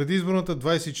предизборната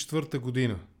 24-та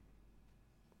година.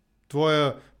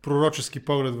 Твоя пророчески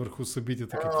поглед върху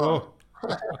събитията. Какво?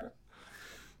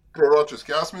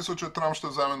 Пророчески. Аз мисля, че Трамп ще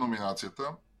вземе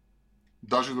номинацията.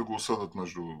 Даже да го осъдат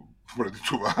преди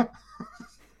това.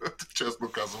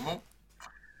 Честно казано.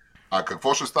 А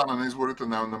какво ще стане на изборите,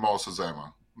 не мога да се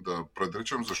заема. Да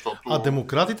предричам, защото... А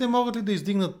демократите могат ли да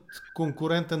издигнат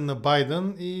конкурентен на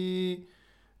Байден и...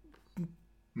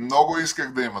 Много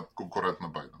исках да имат конкурент на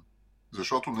Байден.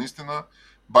 Защото наистина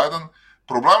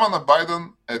проблема на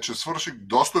Байден е, че свърши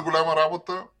доста голяма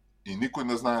работа и никой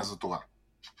не знае за това.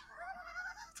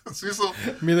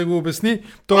 Ми да го обясни.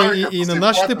 Той и на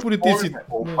нашите политици.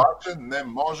 Обаче не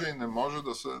може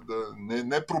да се...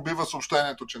 Не пробива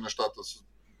съобщението, че нещата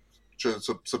че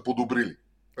са подобрили.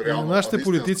 На нашите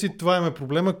политици това им е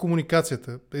проблема,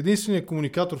 комуникацията. Единственият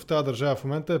комуникатор в тази държава в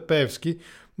момента е Пеевски,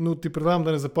 но ти предлагам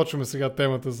да не започваме сега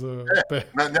темата за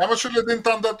Нямаше ли един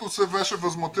там, дето се беше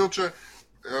възмутил, че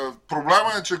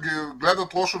проблема е, че ги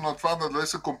гледат лошо на това, дали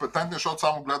са компетентни, защото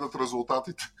само гледат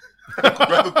резултатите.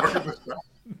 Гледат други неща.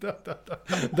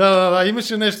 Да,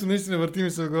 имаше нещо, наистина върти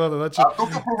ми се в главата. Значи... А тук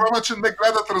проблема е, че не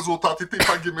гледат резултатите и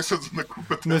пак ги мислят за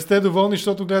некомпетентни. Не сте доволни,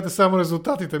 защото гледате само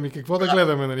резултатите ми. Какво да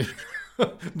гледаме, нали?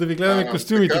 Да ви гледаме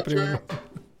костюмите, примерно.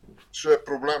 Ще е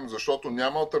проблем, защото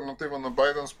няма алтернатива на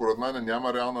Байден, според мен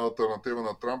няма реална алтернатива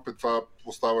на Трамп и това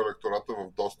поставя електората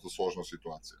в доста сложна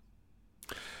ситуация.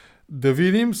 Да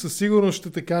видим, със сигурност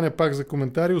ще те каня пак за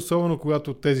коментари, особено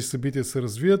когато тези събития се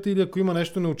развият или ако има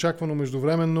нещо неочаквано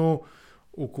междувременно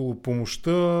около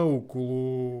помощта,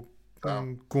 около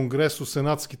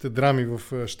конгресо-сенатските драми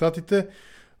в щатите.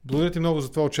 Благодаря ти много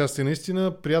за това участие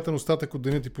наистина. Приятен остатък от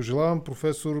деня ти пожелавам.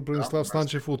 Професор Бранислав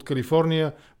Сланчев от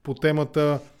Калифорния по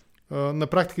темата. На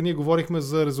практика ние говорихме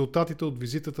за резултатите от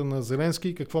визитата на Зеленски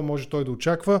и какво може той да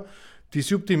очаква. Ти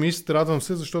си оптимист, радвам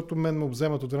се, защото мен ме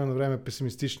обземат от време на време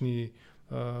песимистични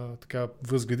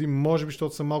възгледи. Може би,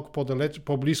 защото съм малко по-далеч,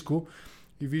 по-близко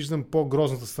и виждам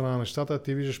по-грозната страна на нещата, а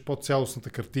ти виждаш по-цялостната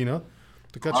картина.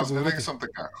 Така, аз винаги съм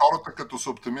така. Хората като са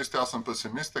оптимисти, аз съм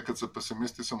песимист, а като са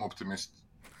песимисти, съм оптимист.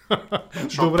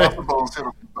 Добре. Това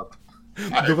балансират нещата.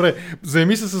 Добре,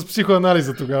 заеми се с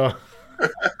психоанализа тогава.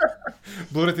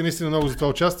 Благодаря ти наистина много за това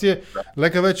участие. Да.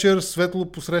 Лека вечер,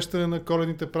 светло посрещане на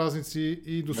коледните празници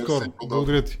и до скоро.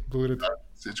 Благодаря ти. Да,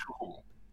 всичко хубаво.